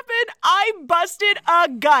happened, I busted a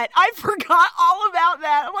gut. I forgot all about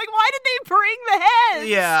that. I'm like, why did they bring the heads?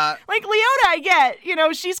 Yeah. Like, Leota, I get. You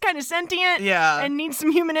know, she's kind of sentient and needs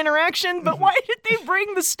some human interaction, but why did they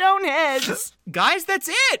bring the stone heads? Guys, that's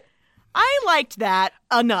it. I liked that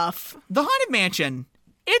enough. The Haunted Mansion.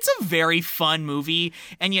 It's a very fun movie,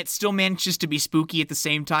 and yet still manages to be spooky at the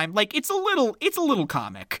same time. Like, it's a little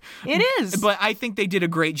comic. It is. But I think they did a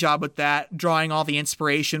great job with that, drawing all the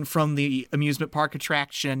inspiration from the amusement park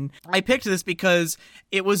attraction. I picked this because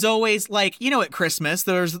it was always like, you know, at Christmas,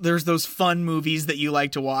 there's those fun movies that you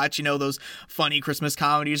like to watch, you know, those funny Christmas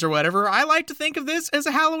comedies or whatever. I like to think of this as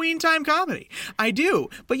a Halloween time comedy. I do.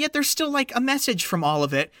 But yet there's still like a message from all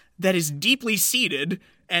of it that is deeply seated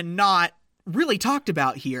and not really talked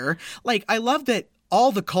about here. Like, I love that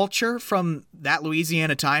all the culture from that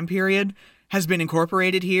Louisiana time period has been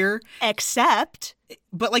incorporated here.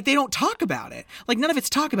 But, like, they don't talk about it. Like, none of it's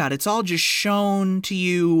talked about. It's all just shown to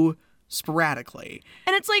you sporadically.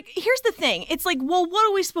 And it's like, here's the thing. It's like, well, what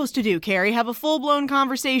are we supposed to do, Carrie? Have a full-blown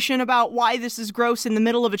conversation about why this is gross in the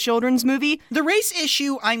middle of a children's movie? The race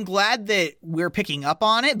issue, I'm glad that we're picking up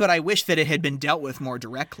on it, but I wish that it had been dealt with more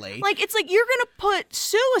directly. Like, it's like, you're gonna put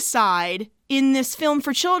suicide in this film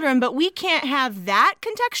for children, but we can't have that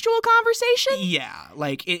contextual conversation? Yeah,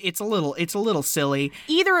 like, it's a little silly.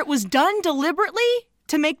 Either it was done deliberately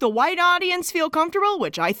to make the white audience feel comfortable,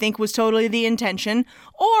 which I think was totally the intention,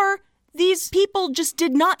 or these people just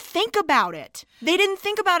did not think about it. They didn't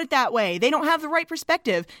think about it that way. They don't have the right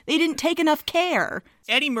perspective. They didn't take enough care.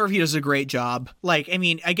 Eddie Murphy does a great job. Like, I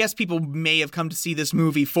mean, I guess people may have come to see this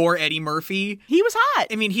movie for Eddie Murphy. He was hot.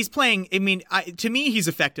 I mean, he's playing, to me, he's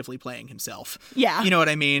effectively playing himself. Yeah. You know what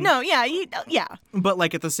I mean? No, yeah, yeah. But,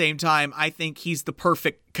 like, at the same time, I think he's the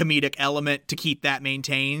perfect comedic element to keep that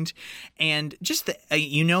maintained. And just,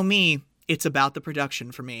 you know me, it's about the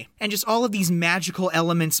production for me. And just all of these magical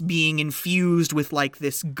elements being infused with, like,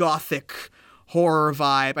 this gothic horror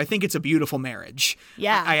vibe. I think it's a beautiful marriage.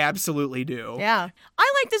 Yeah. I absolutely do. Yeah.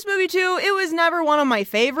 I like this movie too. It was never one of my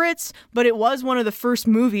favorites, but it was one of the first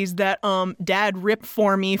movies that Dad ripped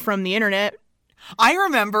for me from the internet. I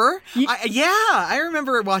remember. I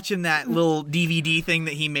remember watching that little DVD thing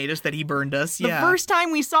that he made us, that he burned us. The first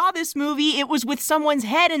time we saw this movie, it was with someone's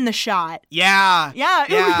head in the shot. Yeah.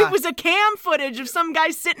 It was a cam footage of some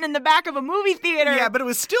guy sitting in the back of a movie theater. Yeah, but it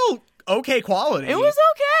was still okay quality. It was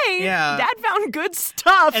okay. Yeah. Dad found good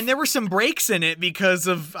stuff. And there were some breaks in it because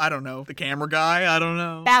of, I don't know, the camera guy. I don't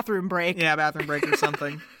know. Bathroom break. Yeah, bathroom break or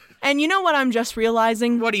something. And you know what I'm just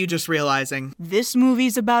realizing? What are you just realizing? This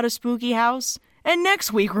movie's about a spooky house. And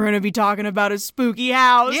next week, we're going to be talking about a spooky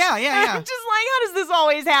house. Yeah. I'm just like, how does this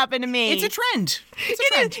always happen to me? It's a trend.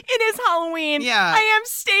 It is Halloween. Yeah. I am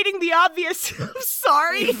stating the obvious. I'm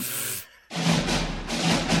sorry.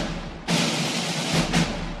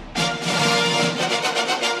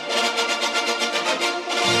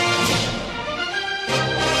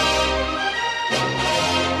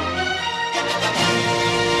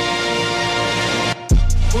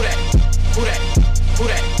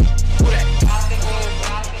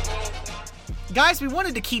 Guys, we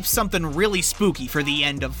wanted to keep something really spooky for the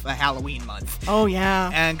end of a Halloween month. Oh, yeah.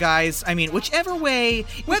 And guys, I mean, whichever way,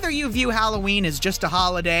 whether you view Halloween as just a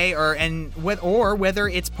holiday or whether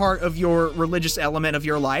it's part of your religious element of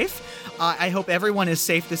your life, I hope everyone is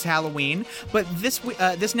safe this Halloween. But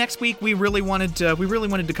this next week, we really wanted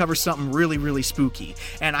to cover something really, really spooky.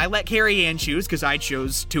 And I let Carrie Ann choose because I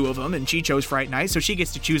chose two of them, and she chose Fright Night, so she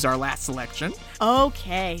gets to choose our last selection.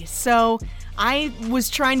 Okay, so I was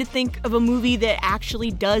trying to think of a movie that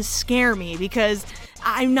actually does scare me because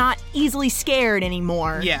I'm not easily scared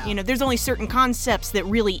anymore. Yeah. You know, there's only certain concepts that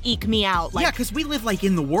really eke me out. Like, yeah, because we live, like,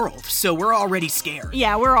 in the world, so we're already scared.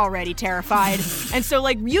 Yeah, we're already terrified. And so,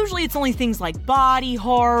 like, usually it's only things like body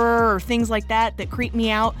horror or things like that creep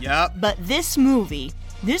me out. Yep. But this movie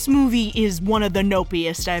is one of the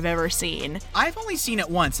nopiest I've ever seen. I've only seen it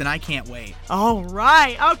once, and I can't wait. All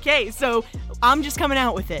right. Okay, so I'm just coming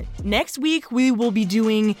out with it. Next week, we will be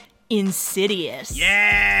doing Insidious.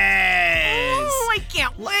 Yes! Oh, I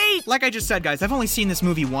can't wait! Like I just said, guys, I've only seen this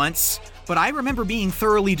movie once, but I remember being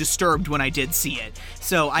thoroughly disturbed when I did see it.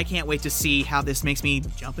 So I can't wait to see how this makes me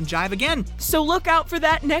jump and jive again. So look out for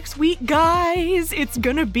that next week, guys. It's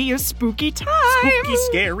gonna be a spooky time. Spooky,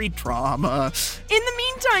 scary drama. In the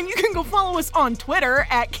meantime, you can go follow us on Twitter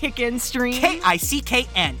at KickInStream.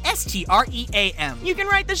 KicknStream. You can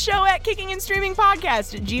write the show at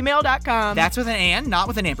kickingandstreamingpodcast@gmail.com. That's with an and, not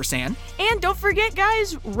with an ampersand. And don't forget,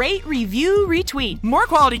 guys, rate, review, retweet. More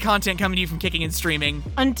quality content coming to you from Kicking and Streaming.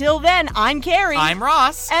 Until then, I'm Carrie. I'm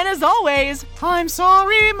Ross. And as always, I'm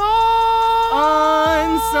sorry, Mom.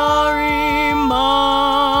 I'm sorry.